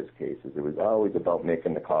all of his cases. It was always about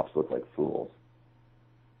making the cops look like fools.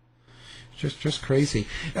 Just crazy.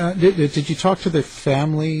 Did you talk to the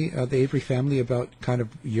family, the Avery family, about kind of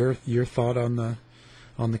your thought on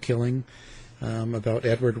the killing, about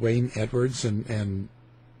Edward Wayne Edwards, and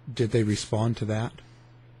did they respond to that?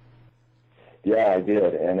 Yeah, I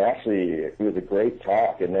did, and actually it was a great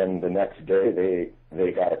talk. And then the next day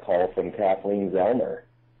they got a call from Kathleen Zellner,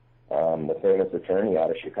 the famous attorney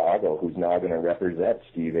out of Chicago, who's now going to represent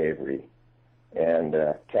Steve Avery. And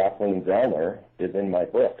Kathleen Zellner is in my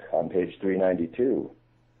book on page 392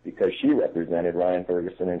 because she represented Ryan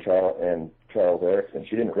Ferguson and Charles Erickson.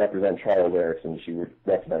 She didn't represent Charles Erickson. She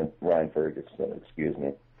represented Ryan Ferguson,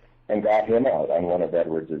 and got him out on one of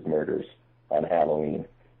Edwards' murders on Halloween.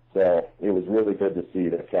 So it was really good to see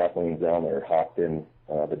that Kathleen Zellner hopped in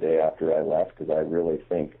the day after I left, because I really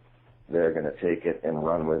think they're going to take it and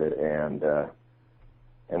run with it, and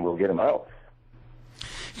we'll get him out.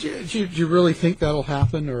 Do you really think that'll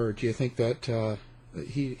happen, or do you think that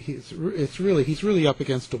he's really up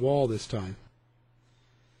against a wall this time?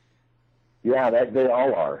 Yeah, they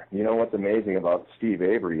all are. You know what's amazing about Steve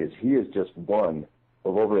Avery is he is just one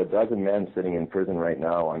of over a dozen men sitting in prison right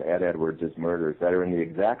now on Ed Edwards' murders that are in the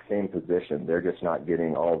exact same position. They're just not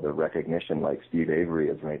getting all the recognition like Steve Avery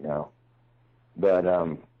is right now. But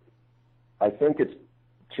I think it's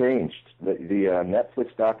changed. The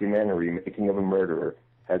Netflix documentary, Making of a Murderer,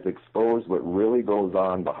 has exposed what really goes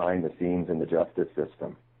on behind the scenes in the justice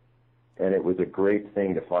system. And it was a great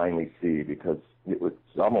thing to finally see, because it was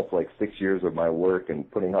almost like 6 years of my work and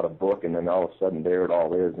putting out a book, and then all of a sudden there it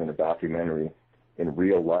all is in a documentary in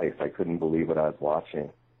real life. I couldn't believe what I was watching.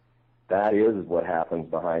 That is what happens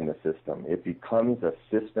behind the system. It becomes a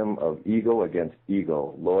system of ego against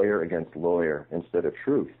ego, lawyer against lawyer, instead of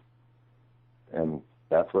truth. And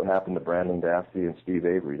that's what happened to Brandon Dassey and Steve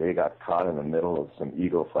Avery. They got caught in the middle of some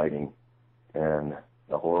ego fighting and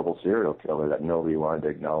a horrible serial killer that nobody wanted to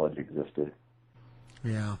acknowledge existed.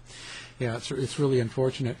 Yeah, it's really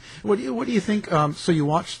unfortunate. What do you think? So you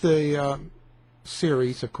watched the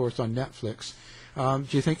series, of course, on Netflix.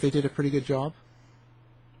 Do you think they did a pretty good job?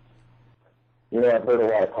 You know, I've heard a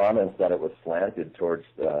lot of comments that it was slanted towards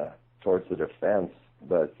the defense,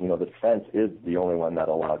 but you know, the defense is the only one that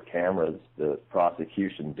allowed cameras. The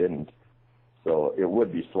prosecution didn't, so it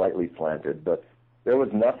would be slightly slanted. But there was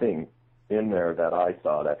nothing in there that I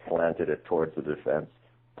saw that slanted it towards the defense.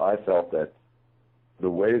 I felt that the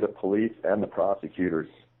way the police and the prosecutors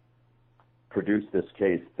produced this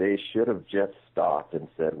case, they should have just stopped and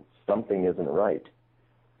said, something isn't right.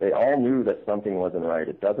 They all knew that something wasn't right.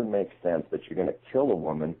 It doesn't make sense that you're going to kill a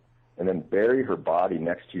woman and then bury her body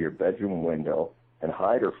next to your bedroom window and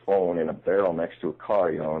hide her phone in a barrel next to a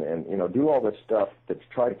car you own, and, you know, do all this stuff to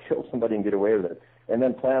try to kill somebody and get away with it, and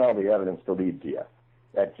then plant all the evidence to lead to you.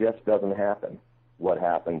 That just doesn't happen. What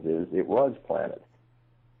happens is it was planted.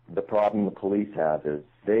 The problem the police have is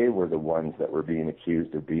they were the ones that were being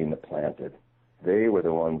accused of being the planted. They were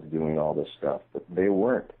the ones doing all this stuff, but they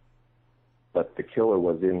weren't. But the killer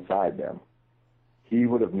was inside them. He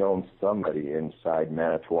would have known somebody inside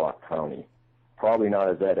Manitowoc County. Probably not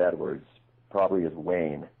as Ed Edwards, probably as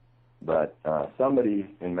Wayne, but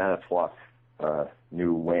somebody in Manitowoc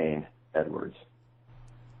knew Wayne Edwards.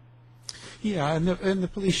 Yeah, and the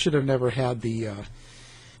police should have never had the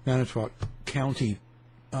Manitowoc County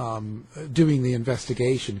doing the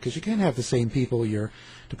investigation, because you can't have the same people you're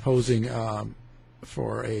deposing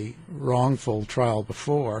for a wrongful trial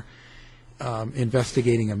before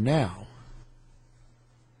investigating them now.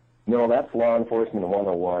 No, that's law enforcement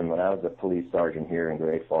 101. When I was a police sergeant here in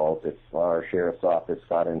Great Falls, if our sheriff's office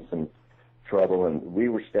got in some trouble and we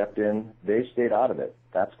were stepped in, they stayed out of it.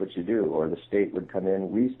 That's what you do. Or the state would come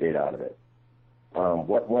in, we stayed out of it.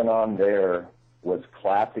 What went on there was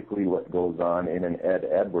classically what goes on in an Ed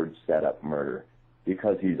Edwards setup murder,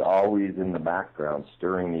 because he's always in the background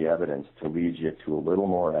stirring the evidence to lead you to a little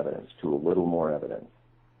more evidence, to a little more evidence.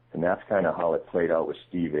 And that's kind of how it played out with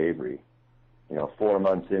Steve Avery. You know, 4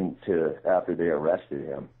 months into after they arrested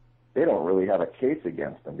him, they don't really have a case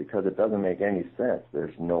against him because it doesn't make any sense.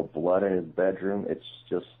 There's no blood in his bedroom. It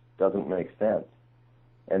just doesn't make sense.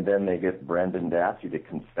 And then they get Brendan Dassey to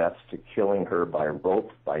confess to killing her by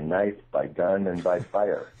rope, by knife, by gun, and by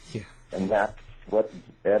fire. Yeah. And that's what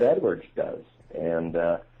Ed Edwards does. And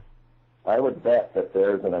I would bet that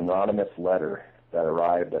there's an anonymous letter that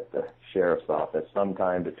arrived at the sheriff's office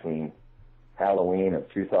sometime between Halloween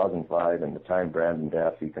of 2005 and the time Brandon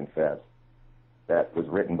Dassey confessed, that was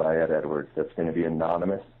written by Ed Edwards, that's going to be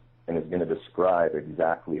anonymous and is going to describe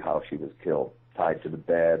exactly how she was killed, tied to the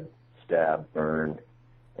bed, stabbed, burned,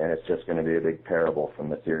 and it's just going to be a big parable from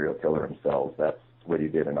the serial killer himself. That's what he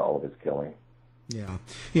did in all of his killing.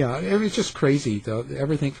 Yeah, it was just crazy, though,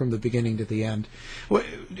 everything from the beginning to the end. Why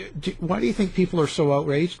do you think people are so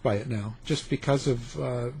outraged by it now? Just because of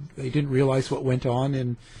they didn't realize what went on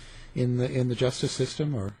in the justice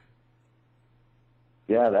system, or?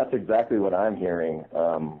 Yeah, that's exactly what I'm hearing.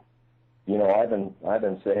 I've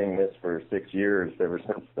been saying this for 6 years, ever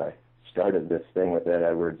since I started this thing with Ed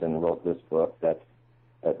Edwards and wrote this book, that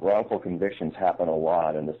wrongful convictions happen a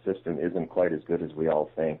lot, and the system isn't quite as good as we all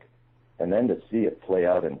think. And then to see it play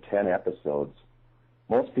out in 10 episodes,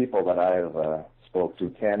 most people that I've spoke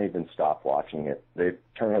to can't even stop watching it. They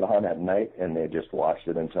turn it on at night and they just watch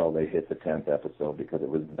it until they hit the 10th episode, because it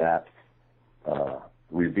was that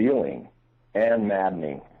revealing and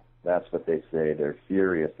maddening. That's what they say. They're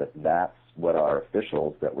furious that that's what our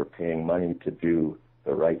officials that we're paying money to do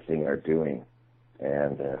the right thing are doing.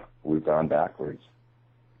 And we've gone backwards.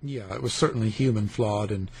 Yeah, it was certainly human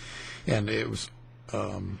flawed, and it was...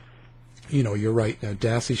 you're right.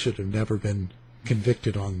 Dassey should have never been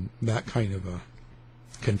convicted on that kind of a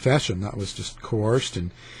confession. That was just coerced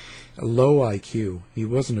and a low IQ. He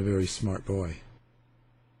wasn't a very smart boy.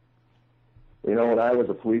 When I was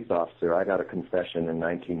a police officer, I got a confession in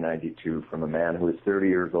 1992 from a man who was 30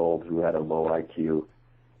 years old who had a low IQ.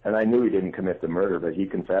 And I knew he didn't commit the murder, but he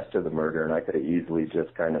confessed to the murder, and I could have easily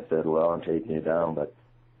just kind of said, well, I'm taking you down. But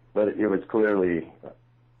it was clearly,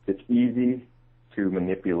 it's easy to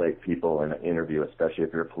manipulate people in an interview, especially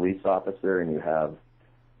if you're a police officer and you have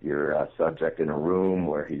your subject in a room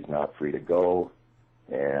where he's not free to go.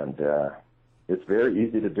 And it's very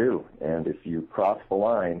easy to do. And if you cross the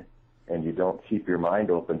line and you don't keep your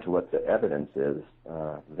mind open to what the evidence is,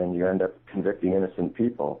 then you end up convicting innocent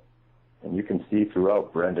people. And you can see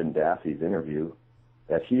throughout Brendan Dassey's interview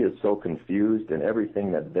that he is so confused, and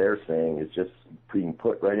everything that they're saying is just being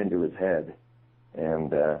put right into his head.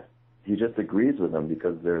 And he just agrees with them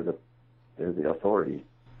because they're the authority.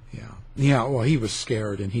 Yeah. Well, he was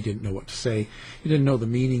scared and he didn't know what to say. He didn't know the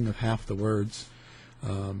meaning of half the words.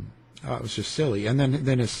 It was just silly. And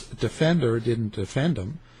then his defender didn't defend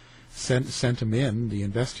him. Sent him in. The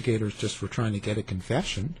investigators just were trying to get a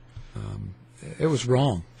confession. It was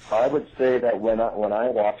wrong. I would say that when I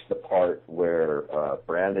watched the part where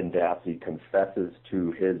Brandon Dassey confesses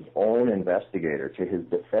to his own investigator, to his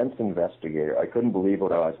defense investigator, I couldn't believe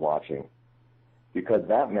what I was watching, because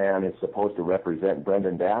that man is supposed to represent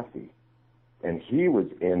Brendan Dassey, and he was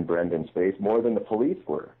in Brendan's face more than the police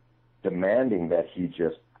were, demanding that he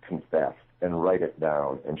just confess and write it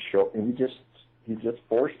down and show. And he just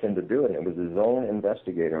forced him to do it. It was his own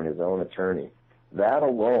investigator and his own attorney. That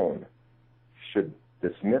alone should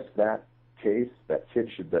dismiss that case. That kid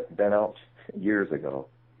should have been out years ago.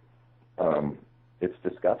 It's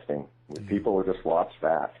disgusting. People will just watch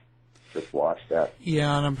that. Just watch that.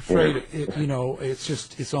 Yeah, and I'm afraid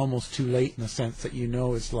it's almost too late in the sense that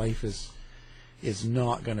his life is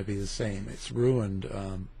not going to be the same. It's ruined.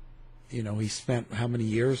 He spent how many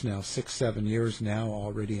years now? 6-7 years now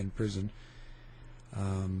already in prison.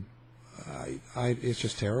 It's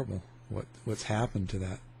just terrible what's happened to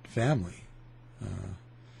that family.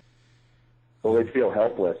 Well, they feel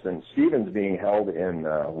helpless, and Stephen's being held in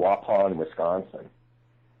Waupun, Wisconsin.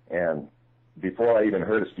 And before I even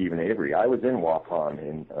heard of Stephen Avery, I was in Waupun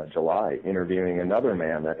in July interviewing another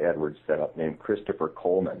man that Edwards set up named Christopher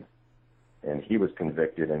Coleman. And he was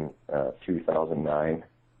convicted in 2009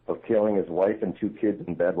 of killing his wife and 2 kids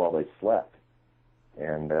in bed while they slept.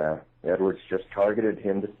 And Edwards just targeted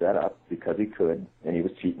him to set up because he could, and he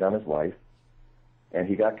was cheating on his wife. And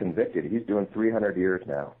he got convicted. He's doing 300 years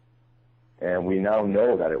now. And we now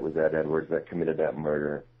know that it was Ed Edwards that committed that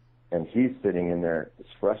murder. And he's sitting in there as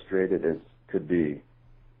frustrated as could be,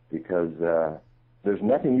 because there's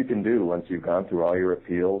nothing you can do once you've gone through all your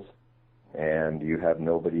appeals and you have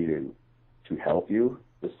nobody to help you.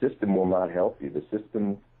 The system will not help you. The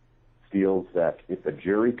system feels that if the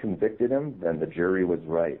jury convicted him, then the jury was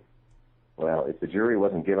right. Well, if the jury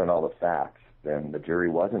wasn't given all the facts, then the jury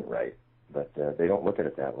wasn't right. But they don't look at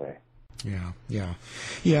it that way. Yeah,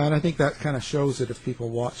 and I think that kind of shows it if people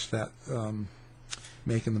watch that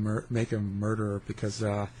Make Him a Murderer, because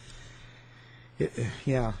and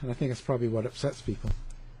I think that's probably what upsets people.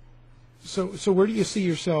 So where do you see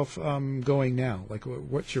yourself going now? Like,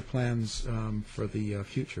 what's your plans for the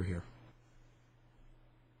future here?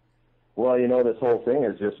 Well, this whole thing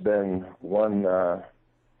has just been one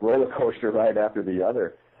roller coaster ride after the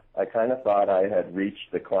other. I kind of thought I had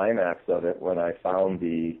reached the climax of it when I found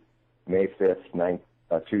the May 5th,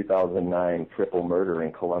 2009 triple murder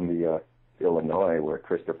in Columbia, Illinois, where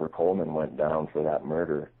Christopher Coleman went down for that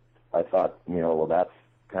murder. I thought, well, that's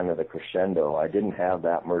kind of the crescendo. I didn't have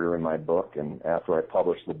that murder in my book, and after I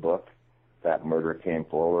published the book, that murder came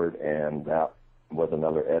forward, and that was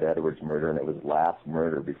another Ed Edwards murder, and it was last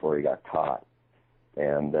murder before he got caught.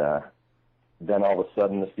 And then all of a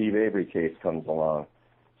sudden the Steve Avery case comes along.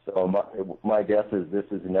 So my guess is this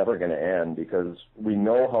is never going to end, because we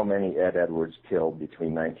know how many Ed Edwards killed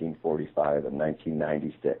between 1945 and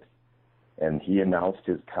 1996. And he announced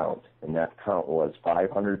his count, and that count was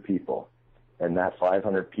 500 people. And that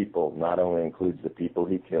 500 people not only includes the people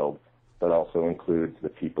he killed, but also includes the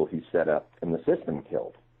people he set up and the system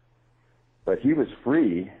killed. But he was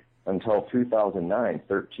free until 2009,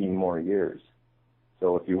 13 more years.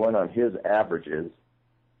 So if you went on his averages,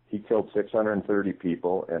 he killed 630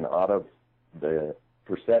 people, and out of the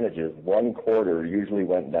percentages, 1/4 usually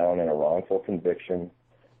went down in a wrongful conviction,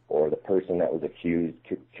 or the person that was accused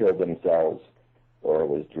killed themselves, or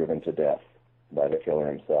was driven to death by the killer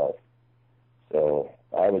himself. So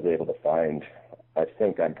I was able to find, I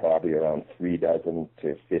think I'm probably around 36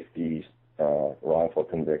 to 50 wrongful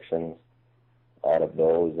convictions. Out of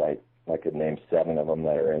those, I could name 7 of them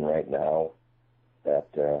that are in right now that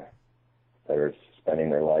are spending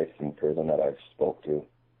their life in prison that I've spoke to.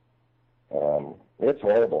 It's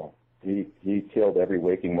horrible. He killed every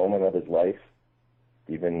waking moment of his life.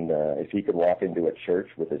 Even if he could walk into a church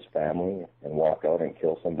with his family and walk out and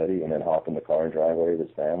kill somebody and then hop in the car and drive away with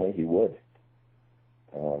his family, he would.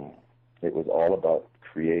 It was all about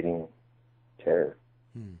creating terror.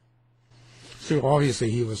 So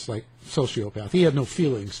obviously he was like sociopath. He had no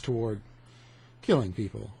feelings toward killing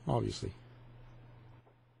people, obviously.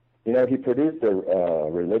 He produced a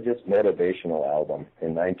religious motivational album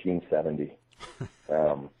in 1970.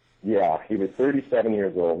 Yeah, he was 37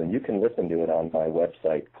 years old, and you can listen to it on my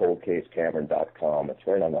website, coldcasecameron.com. It's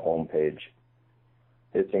right on the homepage.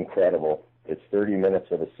 It's incredible. It's 30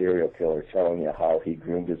 minutes of a serial killer telling you how he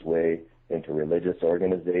groomed his way into religious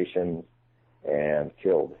organizations and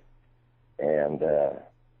killed. And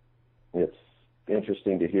it's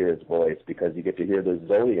interesting to hear his voice, because you get to hear the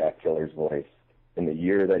Zodiac killer's voice in the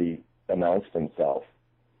year that he announced himself.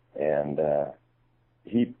 And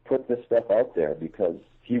he put this stuff out there because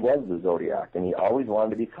he was the Zodiac, and he always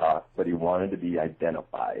wanted to be caught, but he wanted to be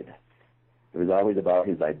identified. It was always about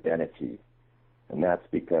his identity, and that's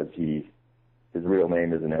because his real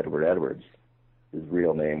name isn't Edward Edwards. His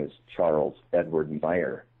real name is Charles Edward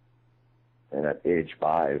Meyer. And at age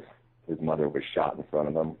 5, his mother was shot in front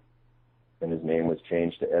of him, and his name was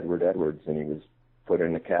changed to Edward Edwards, and he was put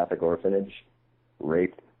in a Catholic orphanage,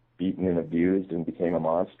 raped, beaten, and abused, and became a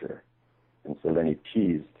monster. And so then he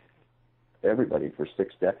teased everybody for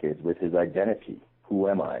 6 decades with his identity. Who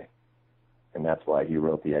am I? And that's why he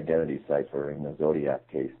wrote the identity cipher in the Zodiac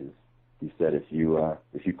cases. He said, if you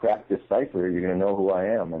crack this cipher, you're going to know who I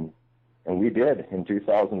am. And we did in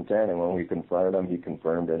 2010, and when we confronted him, he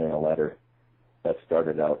confirmed it in a letter that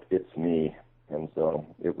started out, "It's me." And so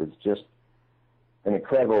it was just an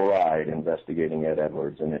incredible ride investigating Ed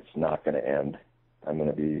Edwards, and it's not going to end. I'm going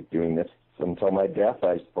to be doing this until my death,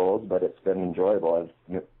 I suppose, but it's been enjoyable.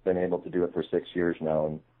 I've been able to do it for 6 years now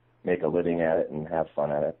and make a living at it and have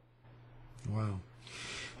fun at it. Wow.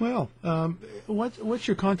 Well, what's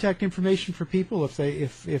your contact information for people if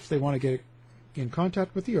they want to get in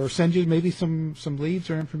contact with you or send you maybe some leads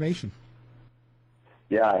or information?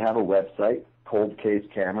 Yeah, I have a website,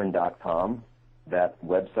 coldcasecameron.com. That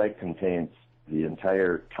website contains the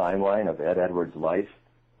entire timeline of Ed Edwards' life,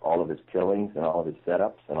 all of his killings and all of his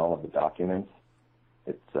setups and all of the documents.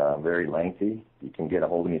 It's very lengthy. You can get a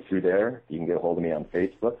hold of me through there. You can get a hold of me on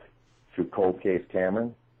Facebook through Cold Case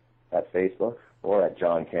Cameron at Facebook, or at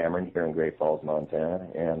John Cameron here in Great Falls, Montana.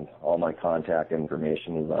 And all my contact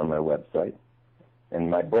information is on my website. And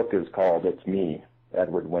my book is called It's Me,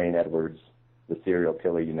 Edward Wayne Edwards, the Serial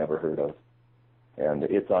Killer You Never Heard of. And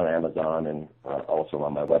it's on Amazon and also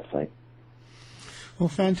on my website. Well,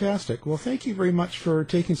 fantastic. Well, thank you very much for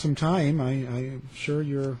taking some time. I'm sure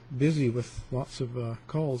you're busy with lots of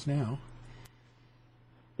calls now.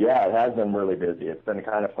 Yeah, it has been really busy. It's been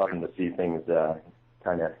kind of fun to see things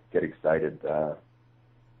kind of get excited. The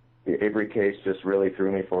Avery case just really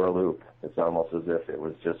threw me for a loop. It's almost as if it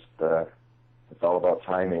was just, it's all about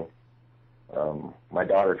timing. My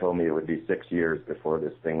daughter told me it would be 6 years before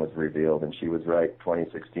this thing was revealed, and she was right.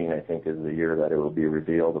 2016, I think, is the year that it will be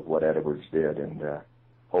revealed of what Edwards did, and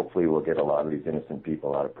hopefully we'll get a lot of these innocent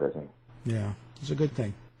people out of prison. Yeah, it's a good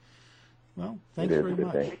thing. Well, thanks very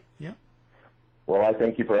much. Thing. Yeah. Well, I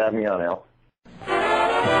thank you for having me on, Al.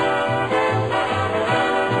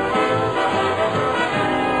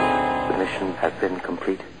 The mission has been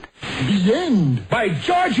completed. The end. By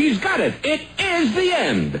George, he's got it. It is the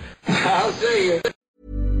end. I'll see you.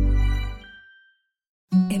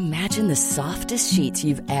 Imagine the softest sheets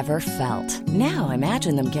you've ever felt. Now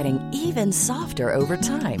imagine them getting even softer over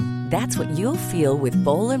time. That's what you'll feel with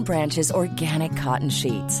Boll & Branch's organic cotton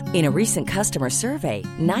sheets. In a recent customer survey,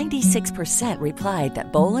 96% replied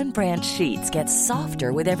that Boll & Branch sheets get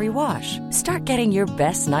softer with every wash. Start getting your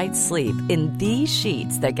best night's sleep in these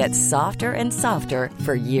sheets that get softer and softer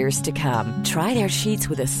for years to come. Try their sheets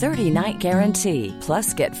with a 30-night guarantee.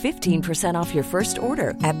 Plus, get 15% off your first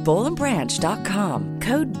order at bollandbranch.com.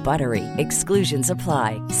 Code BUTTERY. Exclusions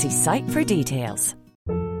apply. See site for details.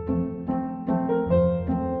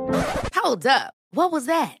 Hold up. What was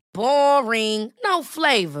that? Boring. No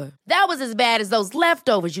flavor. That was as bad as those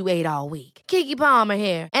leftovers you ate all week. Keke Palmer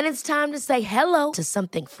here, and it's time to say hello to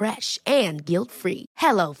something fresh and guilt-free.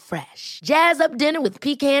 HelloFresh. Jazz up dinner with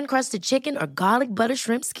pecan-crusted chicken or garlic butter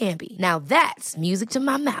shrimp scampi. Now that's music to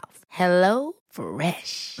my mouth.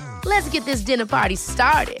 HelloFresh. Let's get this dinner party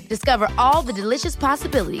started. Discover all the delicious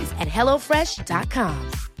possibilities at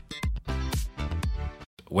HelloFresh.com.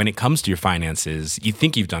 When it comes to your finances, you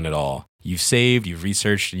think you've done it all. You've saved, you've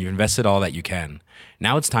researched, and you've invested all that you can.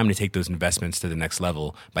 Now it's time to take those investments to the next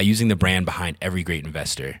level by using the brand behind every great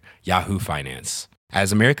investor, Yahoo Finance.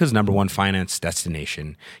 As America's #1 finance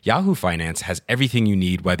destination, Yahoo Finance has everything you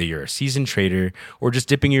need, whether you're a seasoned trader or just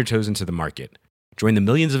dipping your toes into the market. Join the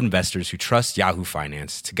millions of investors who trust Yahoo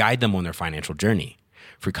Finance to guide them on their financial journey.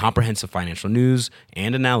 For comprehensive financial news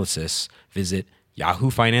and analysis, visit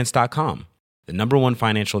yahoofinance.com, the #1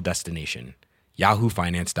 financial destination,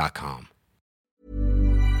 yahoofinance.com.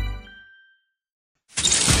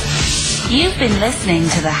 You've been listening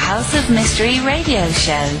to the House of Mystery radio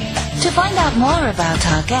show. To find out more about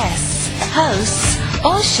our guests, hosts,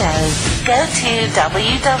 or shows, go to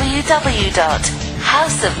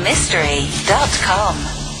www.houseofmystery.com.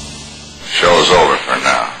 Show's over for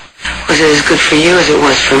now. Was it as good for you as it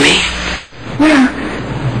was for me? Well,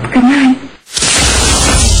 good night.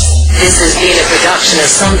 This has been a production of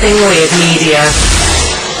Something Weird Media.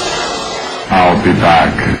 I'll be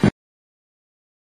back.